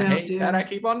things that I Don't hate, do. that I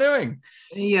keep on doing.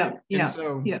 Yep. And Yep.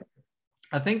 so Yep.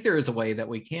 I think there is a way that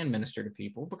we can minister to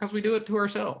people because we do it to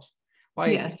ourselves.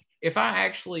 Like Yes. if I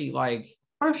actually like,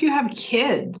 or if you have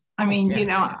kids, I mean, yeah. you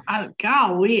know,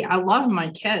 I love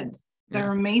my kids. They're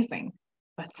Yeah. amazing.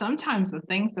 But sometimes the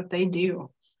things that they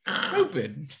do,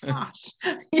 Stupid. gosh,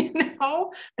 you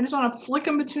know, I just want to flick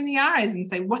them between the eyes and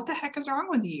say, what the heck is wrong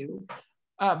with you?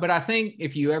 But I think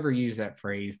if you ever use that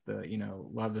phrase, you know,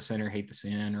 love the sinner, hate the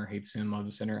sin, or hate the sin, love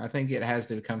the sinner, I think it has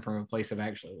to come from a place of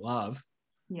actually love.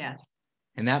 Yes.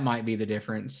 And that might be the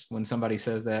difference when somebody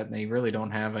says that and they really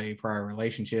don't have a prior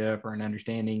relationship or an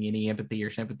understanding, any empathy or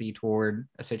sympathy toward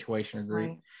a situation or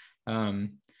group. Right.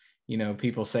 You know,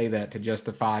 people say that to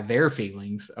justify their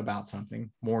feelings about something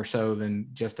more so than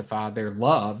justify their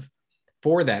love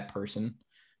for that person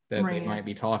that they might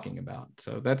be talking about.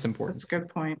 So that's important. That's a good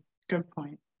point. Good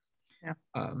point. Yeah.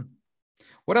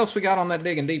 What else we got on that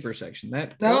digging deeper section?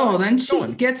 Then she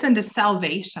gets into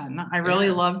salvation. I really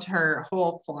loved her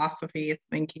whole philosophy of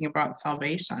thinking about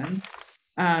salvation.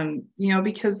 You know,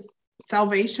 because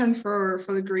salvation for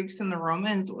the Greeks and the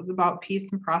Romans was about peace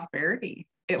and prosperity.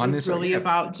 It was really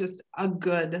about just a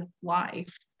good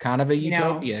life. Kind of a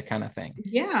utopia kind of thing.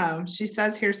 Yeah. She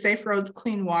says here, safe roads,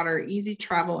 clean water, easy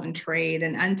travel and trade,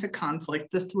 and end to conflict.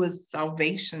 This was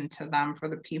salvation to them for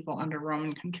the people under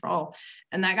Roman control.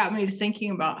 And that got me to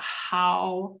thinking about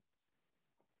how,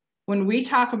 when we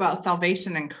talk about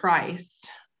salvation in Christ,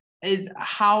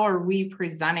 how are we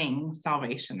presenting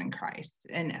salvation in Christ?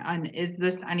 And is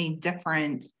this any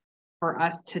different for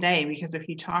us today? Because if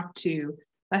you talk to,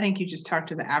 I think you just talk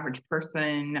to the average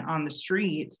person on the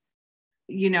street,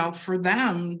 you know, for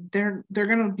them, they're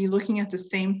going to be looking at the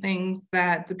same things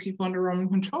that the people under Roman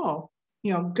control,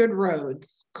 you know, good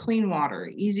roads, clean water,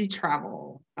 easy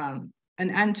travel, an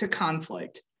end to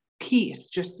conflict, peace,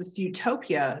 just this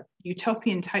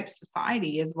utopian type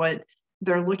society is what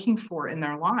they're looking for in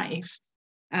their life.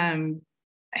 And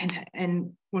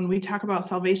when we talk about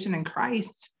salvation in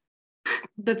Christ,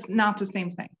 that's not the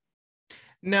same thing.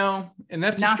 No, and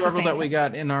that's the struggle that we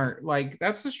got in our, like,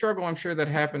 that's the struggle I'm sure that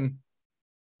happened.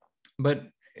 But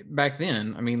back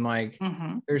then, I mean, like,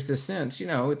 there's this sense, you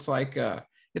know, it's like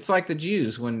the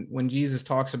Jews when Jesus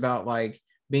talks about like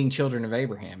being children of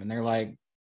Abraham, and they're like,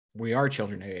 we are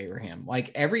children of Abraham.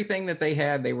 Like everything that they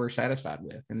had, they were satisfied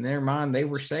with. In their mind, they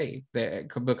were saved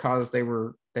because they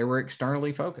were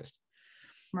externally focused.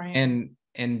 Right.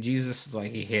 And Jesus is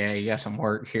like, yeah, you got some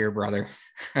work here, brother.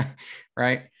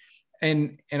 Right.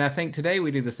 And I think today we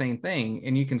do the same thing,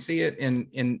 and you can see it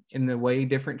in the way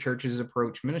different churches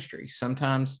approach ministry.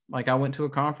 Sometimes, like I went to a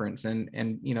conference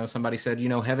and you know, somebody said, you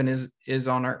know, heaven is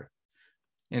on earth.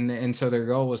 And so their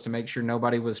goal was to make sure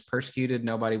nobody was persecuted,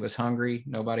 nobody was hungry,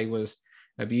 nobody was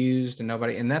abused,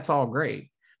 and that's all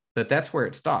great. But that's where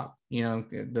it stopped. You know,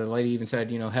 the lady even said,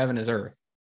 you know, heaven is earth.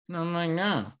 And I'm like,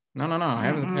 no.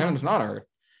 Heaven's not earth.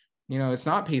 You know, it's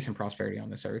not peace and prosperity on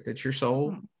this earth. It's your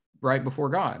soul right before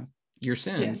God, your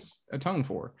sins atoned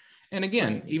for. And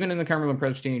again, even in the Cumberland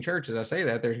Presbyterian Church, as I say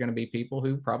that, there's going to be people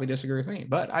who probably disagree with me,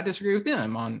 but I disagree with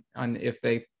them on if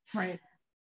they. Right.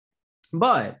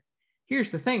 But here's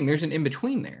the thing, there's an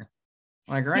in-between there.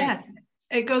 Like, right? Yes.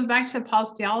 It goes back to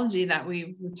Paul's theology that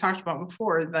we've talked about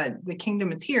before, that the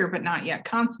kingdom is here, but not yet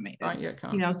consummated. Not yet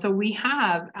consummated. You know, so we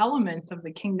have elements of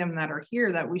the kingdom that are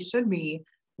here that we should be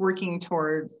working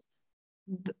towards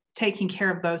taking care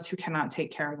of those who cannot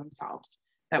take care of themselves,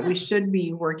 that we should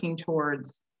be working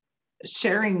towards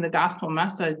sharing the gospel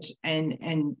message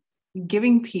and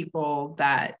giving people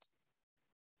that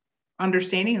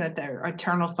understanding that their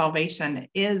eternal salvation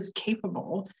is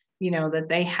capable, you know, that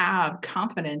they have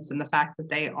confidence in the fact that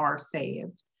they are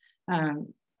saved.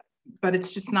 But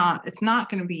it's not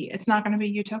going to be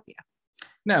utopia.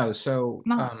 No. So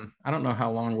I don't know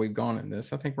how long we've gone in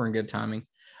this. I think we're in good timing.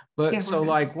 But so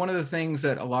like one of the things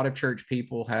that a lot of church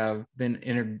people have been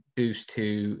introduced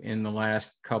to in the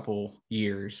last couple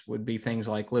years would be things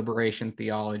like liberation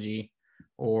theology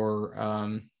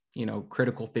or, you know,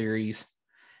 critical theories.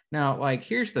 Now, like,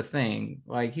 here's the thing,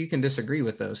 like, you can disagree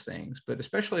with those things, but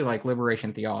especially like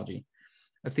liberation theology.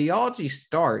 A theology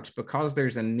starts because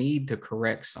there's a need to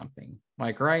correct something,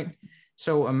 like, right?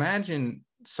 So imagine,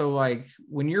 like,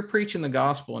 when you're preaching the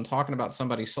gospel and talking about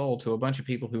somebody's soul to a bunch of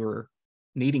people who are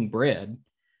needing bread,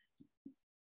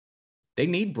 they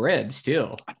need bread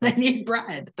still. They need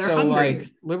bread. They're hungry. Like,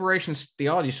 liberation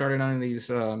theology started on these,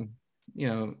 you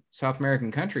know, South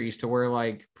American countries to where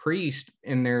like priests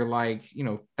in their like, you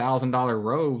know, $1,000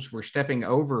 robes were stepping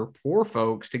over poor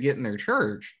folks to get in their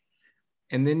church.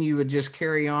 and then you would just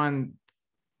carry on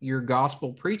your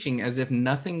gospel preaching as if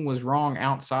nothing was wrong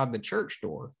outside the church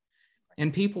door.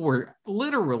 And people were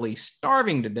literally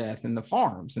starving to death in the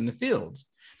farms, in the fields.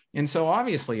 And so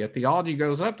obviously a theology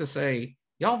goes up to say,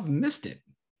 y'all have missed it,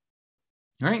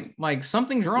 right? Like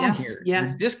something's wrong here. Yes.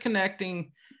 You're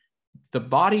disconnecting the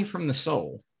body from the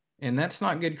soul. And that's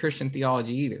not good Christian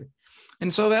theology either.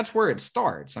 And so that's where it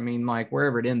starts. I mean, like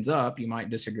wherever it ends up, you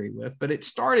might disagree with, but it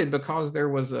started because there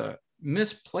was a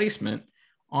misplacement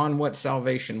on what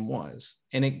salvation was.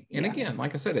 And again,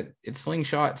 like I said, it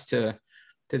slingshots to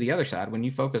the other side. When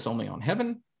you focus only on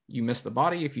heaven, you miss the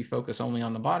body. If you focus only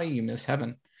on the body, you miss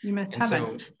heaven. You miss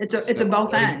heaven. So, it's a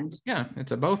both end. Yeah,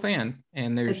 it's a both end.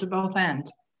 And it's a both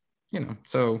end.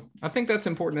 So I think that's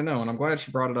important to know. And I'm glad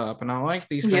she brought it up. And I like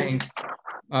these things.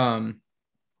 On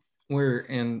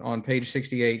page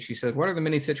 68, she says, what are the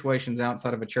many situations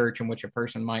outside of a church in which a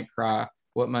person might cry,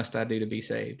 what must I do to be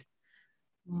saved?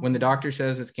 When the doctor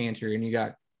says it's cancer and you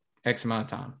got X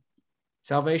amount of time.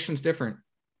 Salvation's different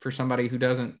for somebody who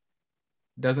doesn't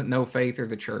know faith or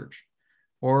the church,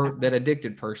 or that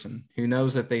addicted person who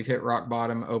knows that they've hit rock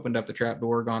bottom, opened up the trap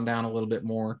door, gone down a little bit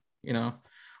more,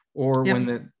 or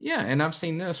when and I've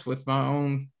seen this with my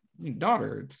own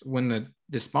daughter. It's when the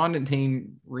despondent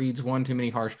teen reads one too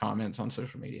many harsh comments on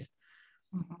social media.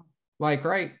 Like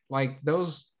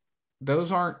those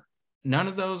aren't, none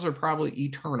of those are probably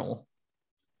eternal,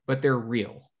 but they're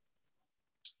real.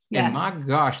 Yes. And my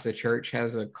gosh, the church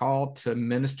has a call to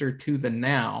minister to the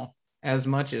now as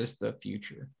much as the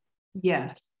future.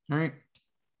 Yes. Right.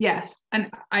 Yes.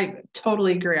 And I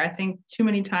totally agree. I think too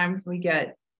many times we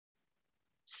get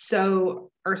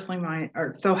so earthly minded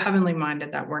or so heavenly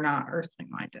minded that we're not earthly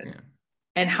minded. Yeah.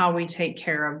 And how we take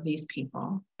care of these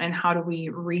people and how do we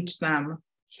reach them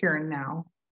here and now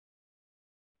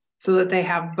so that they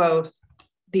have both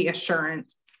the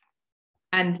assurance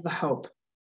and the hope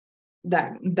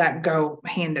that go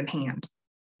hand in hand.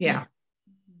 Yeah.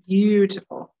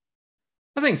 Beautiful.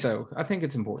 I think so. I think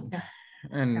it's important.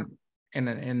 Yeah.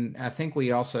 And I think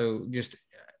we also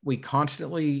we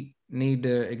constantly need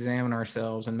to examine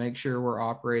ourselves and make sure we're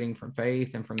operating from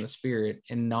faith and from the Spirit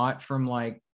and not from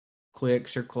like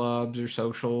cliques or clubs or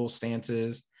social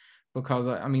stances, because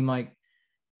I mean, like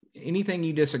anything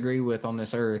you disagree with on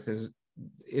this earth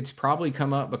it's probably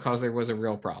come up because there was a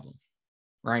real problem,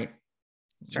 right?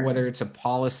 Sure. Whether it's a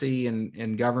policy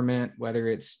in government, whether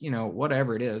it's,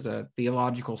 whatever it is, a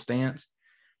theological stance.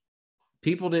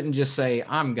 People didn't just say,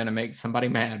 I'm going to make somebody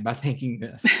mad by thinking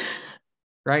this,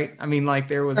 right? I mean, like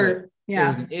there was there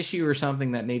was an issue or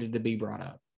something that needed to be brought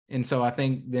up. And so I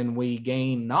think then we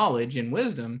gain knowledge and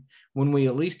wisdom when we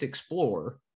at least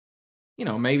explore,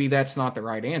 maybe that's not the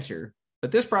right answer, but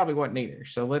this probably wasn't either.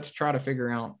 So let's try to figure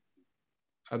out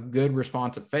a good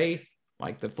response of faith,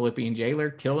 like the Philippian jailer,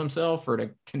 kill himself or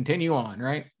to continue on,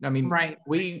 right? I mean, right.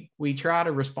 We try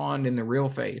to respond in the real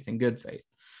faith and good faith.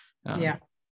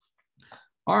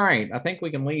 All right. I think we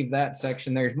can leave that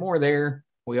section. There's more there.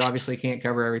 We obviously can't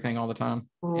cover everything all the time.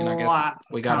 And I guess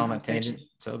we got on a tangent.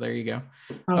 So there you go.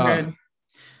 Okay.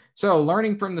 So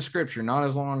learning from the scripture, not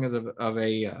as long as of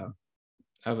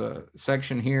a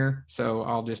section here. So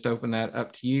I'll just open that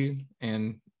up to you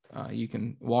and you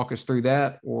can walk us through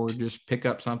that or just pick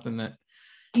up something that.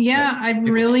 Yeah, I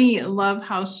really love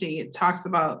how she talks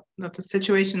about that the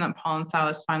situation that Paul and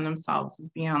Silas find themselves is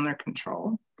beyond their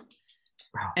control.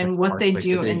 Wow, and what they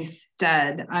do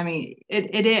instead, I mean,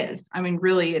 it is. I mean,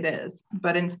 really it is.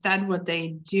 But instead, what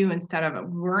they do, instead of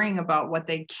worrying about what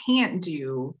they can't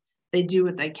do, they do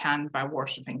what they can by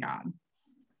worshiping God.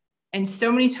 And so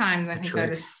many times, I think that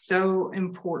is so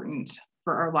important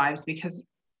for our lives because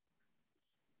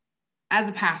as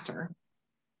a pastor,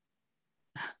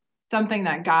 something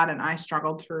that God and I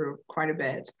struggled through quite a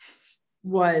bit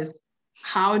was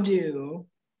how do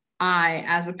I,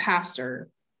 as a pastor,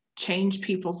 change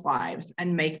people's lives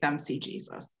and make them see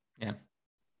Jesus? Yeah.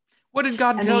 What did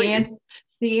God tell you?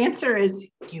 The answer is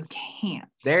you can't.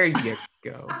 There you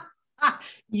go.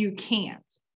 You can't.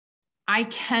 I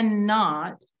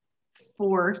cannot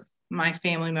force my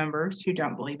family members who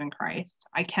don't believe in Christ.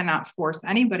 I cannot force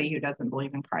anybody who doesn't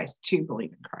believe in Christ to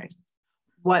believe in Christ.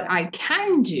 What I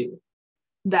can do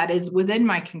that is within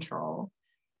my control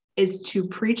is to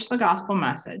preach the gospel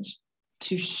message,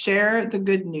 to share the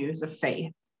good news of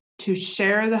faith, to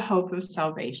share the hope of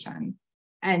salvation,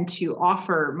 and to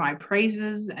offer my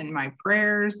praises and my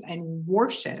prayers and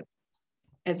worship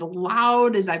as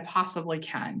loud as I possibly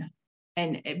can,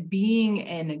 and being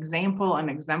an example and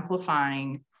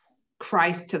exemplifying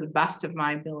Christ to the best of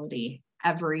my ability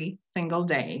every single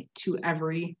day to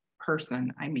every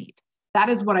person I meet. That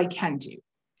is what I can do.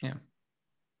 Yeah.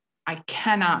 I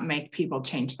cannot make people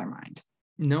change their mind.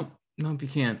 Nope, you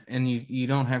can't. And you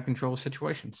don't have control of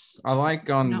situations. I like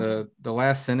on the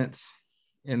last sentence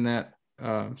in that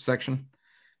section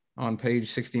on page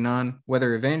 69,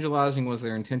 whether evangelizing was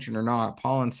their intention or not,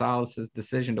 Paul and Silas's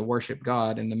decision to worship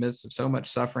God in the midst of so much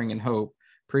suffering and hope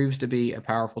proves to be a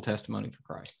powerful testimony for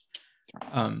Christ.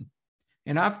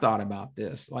 And I've thought about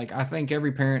this. Like, I think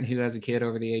every parent who has a kid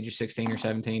over the age of 16 or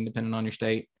 17, depending on your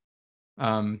state,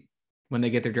 when they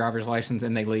get their driver's license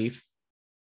and they leave.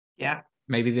 Yeah.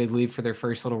 Maybe they leave for their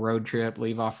first little road trip,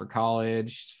 leave off for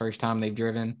college, first time they've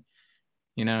driven,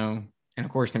 and of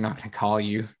course they're not going to call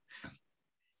you.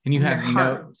 And you have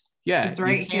it's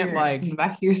right you can't here in the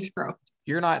back of your throat.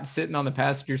 You're not sitting on the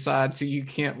passenger side, so you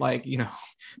can't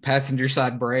passenger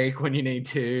side brake when you need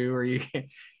to, or you can't.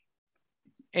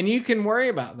 And you can worry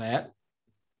about that.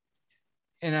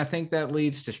 And I think that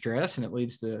leads to stress, and it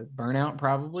leads to burnout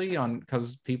probably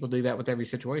because people do that with every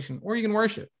situation. Or you can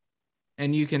worship,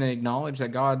 and you can acknowledge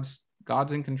that God's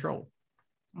in control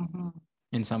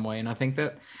in some way. And I think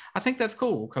that's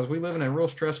cool because we live in a real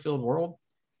stress-filled world.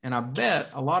 And I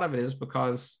bet a lot of it is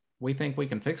because we think we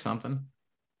can fix something.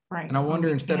 Right. And I wonder,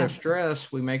 instead of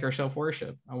stress, we make ourselves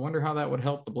worship. I wonder how that would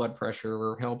help the blood pressure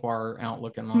or help our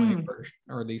outlook in life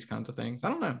or these kinds of things. I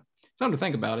don't know. Something to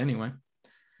think about anyway.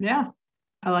 Yeah.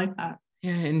 I like that.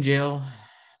 Yeah. In jail,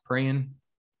 praying.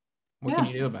 What can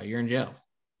you do about it? You're in jail.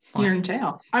 You're in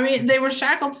jail. I mean, they were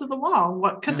shackled to the wall.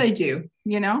 What could they do?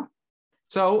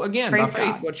 So again, Praise by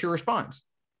faith, God. what's your response?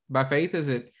 By faith, is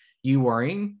it you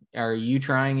worrying? Are you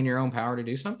trying in your own power to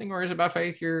do something? Or is it by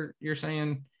faith you're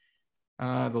saying,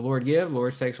 the Lord give,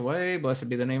 Lord takes away, blessed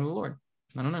be the name of the Lord?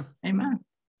 I don't know.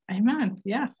 Amen.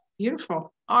 Yeah.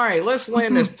 Beautiful. All right, let's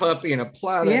land this puppy and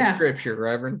apply that scripture,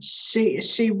 Reverend.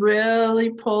 She really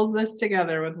pulls this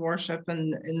together with worship.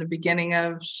 And in the beginning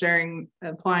of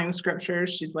applying scripture,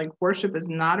 she's like, worship is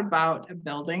not about a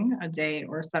building, a day,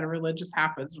 or a set of religious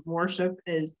habits. Worship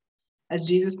is, as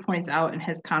Jesus points out in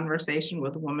his conversation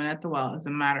with the woman at the well, is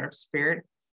a matter of spirit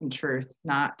and truth,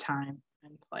 not time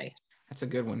and place. That's a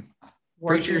good one.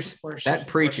 Worship, that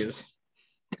preaches.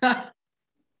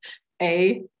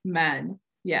 Amen.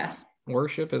 Yes.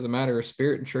 Worship is a matter of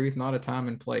spirit and truth, not a time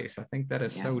and place. I think that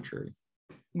is so true.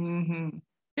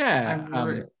 Yeah.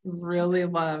 I really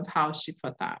love how she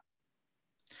put that.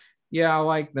 Yeah, I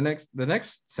like the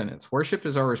next sentence. Worship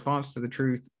is our response to the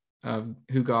truth of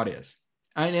who God is.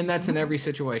 And that's in every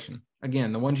situation.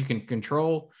 Again, the ones you can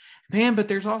control. Man, but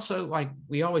there's also, like,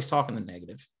 we always talk in the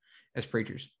negative as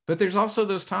preachers, but there's also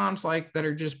those times like that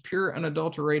are just pure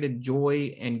unadulterated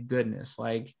joy and goodness,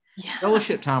 like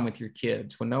fellowship time with your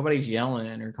kids when nobody's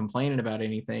yelling or complaining about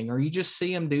anything, or you just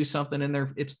see them do something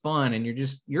and it's fun and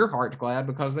your heart's glad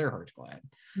because their heart's glad.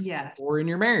 Yes. Or in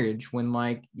your marriage when,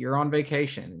 like, you're on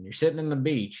vacation and you're sitting in the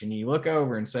beach and you look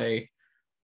over and say,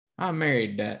 I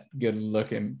married that good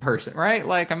looking person, right?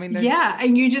 Like, I mean,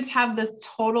 and you just have this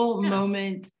total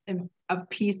moment of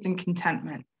peace and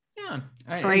contentment.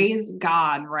 Praise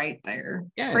God right there.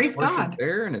 Yeah, praise God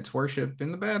there, and it's worship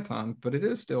in the bad times, but it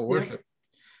is still worship.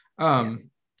 And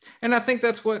I think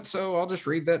that's so I'll just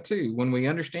read that too. When we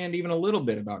understand even a little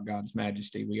bit about God's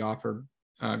majesty, we offer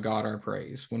God our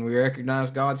praise. When we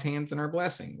recognize God's hands in our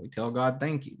blessing, we tell God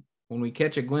thank you. When we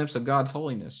catch a glimpse of God's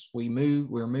holiness, we're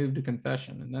moved to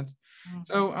confession. And that's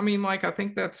so, I mean, like, I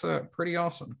think that's pretty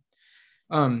awesome.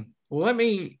 Well, let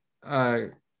me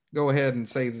go ahead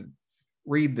and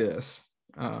read this,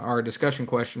 our discussion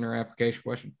question or application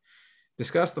question.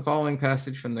 Discuss the following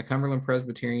passage from the Cumberland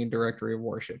Presbyterian Directory of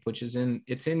Worship, which is in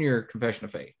your Confession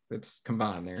of Faith. It's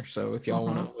combined there. So if y'all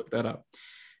want to look that up.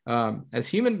 As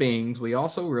human beings, we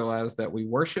also realize that we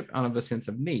worship out of a sense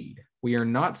of need. We are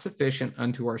not sufficient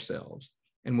unto ourselves,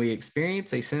 and we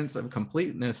experience a sense of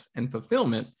completeness and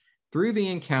fulfillment through the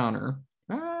encounter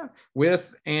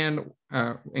with and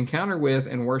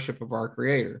worship of our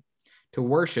Creator. To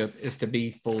worship is to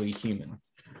be fully human.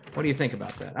 What do you think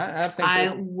about that?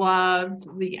 I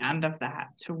loved the end of that.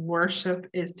 To worship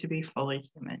is to be fully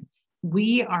human.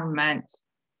 We are meant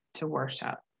to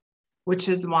worship, which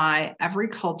is why every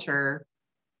culture,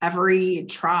 every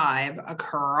tribe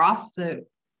across the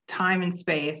time and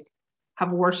space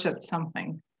have worshiped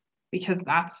something, because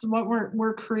that's what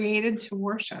we're created to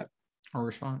worship. Our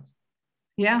response.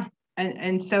 Yeah.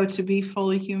 And so to be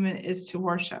fully human is to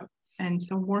worship. And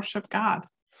so worship God.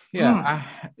 Yeah.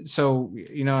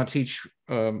 I teach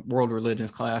world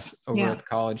religions class over at the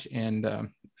college, and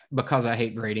because I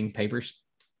hate grading papers,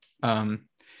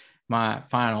 my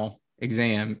final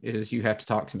exam is you have to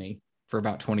talk to me for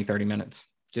about 20-30 minutes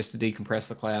just to decompress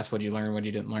the class. What you learn, what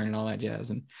you didn't learn, and all that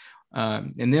jazz. And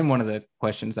And then one of the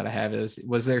questions that I have is,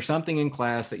 was there something in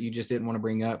class that you just didn't want to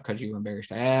bring up because you were embarrassed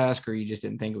to ask, or you just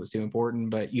didn't think it was too important,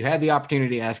 but you had the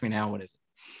opportunity to ask me now, what is it?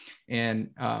 And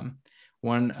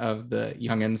one of the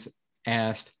youngins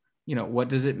asked, what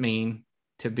does it mean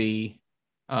to be,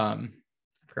 I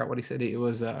forgot what he said. It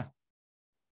was,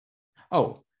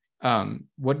 what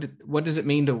does it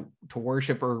mean to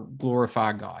worship or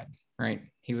glorify God, right?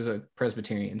 He was a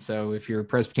Presbyterian. So if you're a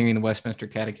Presbyterian, the Westminster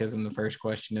Catechism, the first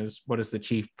question is, what is the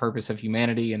chief purpose of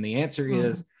humanity? And the answer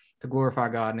is to glorify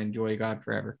God and enjoy God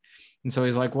forever. And so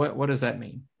he's like, what does that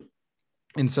mean?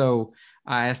 And so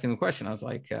I asked him a question. I was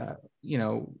like,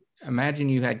 imagine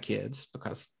you had kids,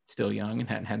 because still young and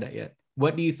hadn't had that yet.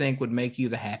 What do you think would make you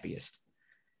the happiest?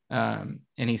 And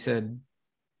he said,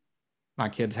 my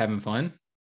kids having fun.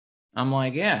 I'm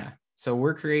like, yeah. So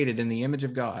we're created in the image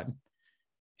of God.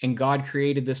 And God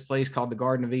created this place called the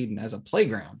Garden of Eden as a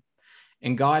playground.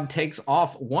 And God takes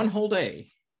off one whole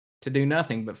day to do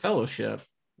nothing but fellowship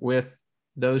with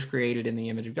those created in the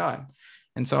image of God.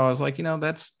 And so I was like,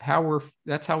 that's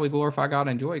how we glorify God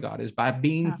and enjoy God, is by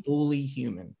being fully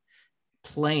human,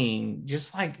 playing.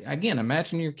 Just like, again,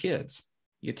 imagine your kids.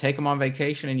 You take them on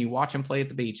vacation and you watch them play at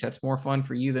the beach. That's more fun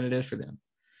for you than it is for them,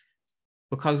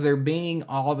 because they're being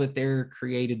all that they're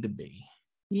created to be.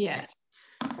 Yes.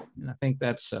 And I think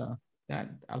that's that.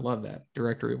 I love that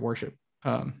directory of worship.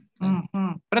 But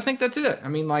I think that's it. I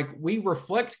mean, like, we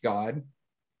reflect God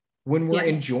when we're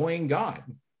enjoying God,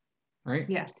 right?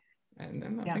 Yes.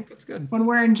 And I think that's good. When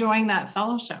we're enjoying that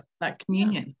fellowship, that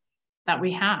communion that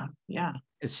we have. Yeah.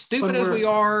 As stupid as we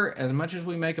are, as much as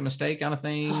we make a mistake out of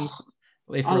things,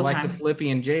 if we're like the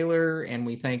Philippian jailer and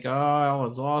we think, oh, all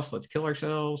is lost, let's kill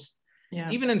ourselves.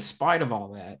 Yeah. Even in spite of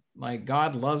all that, like,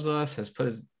 God loves us, has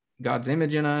put God's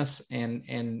image in us,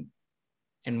 and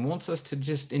wants us to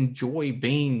just enjoy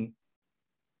being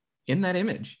in that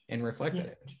image and reflect that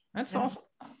image. That's awesome.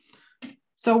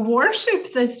 So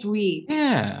worship this week.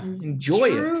 Yeah. Enjoy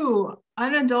it. True,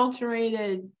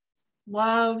 unadulterated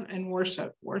love and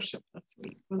worship. Worship this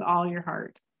week with all your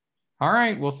heart. All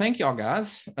right. Well, thank y'all,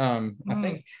 guys. I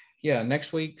think,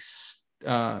 next week's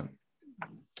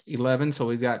 11. So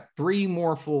we've got 3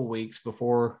 more full weeks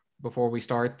before we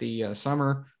start the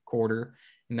summer quarter.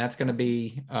 And that's going to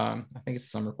be, I think it's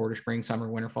summer quarter, spring, summer,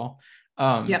 winter, fall.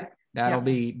 That'll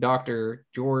be Dr.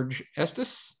 George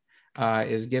Estes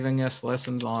is giving us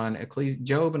lessons on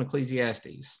Job and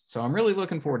Ecclesiastes. So I'm really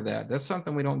looking forward to that. That's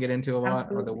something we don't get into a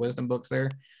lot, or the wisdom books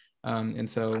there. And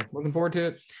so looking forward to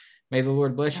it. May the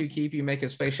Lord bless you, keep you, make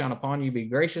his face shine upon you, be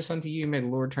gracious unto you. May the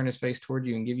Lord turn his face toward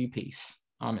you and give you peace.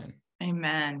 Amen.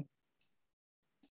 Amen.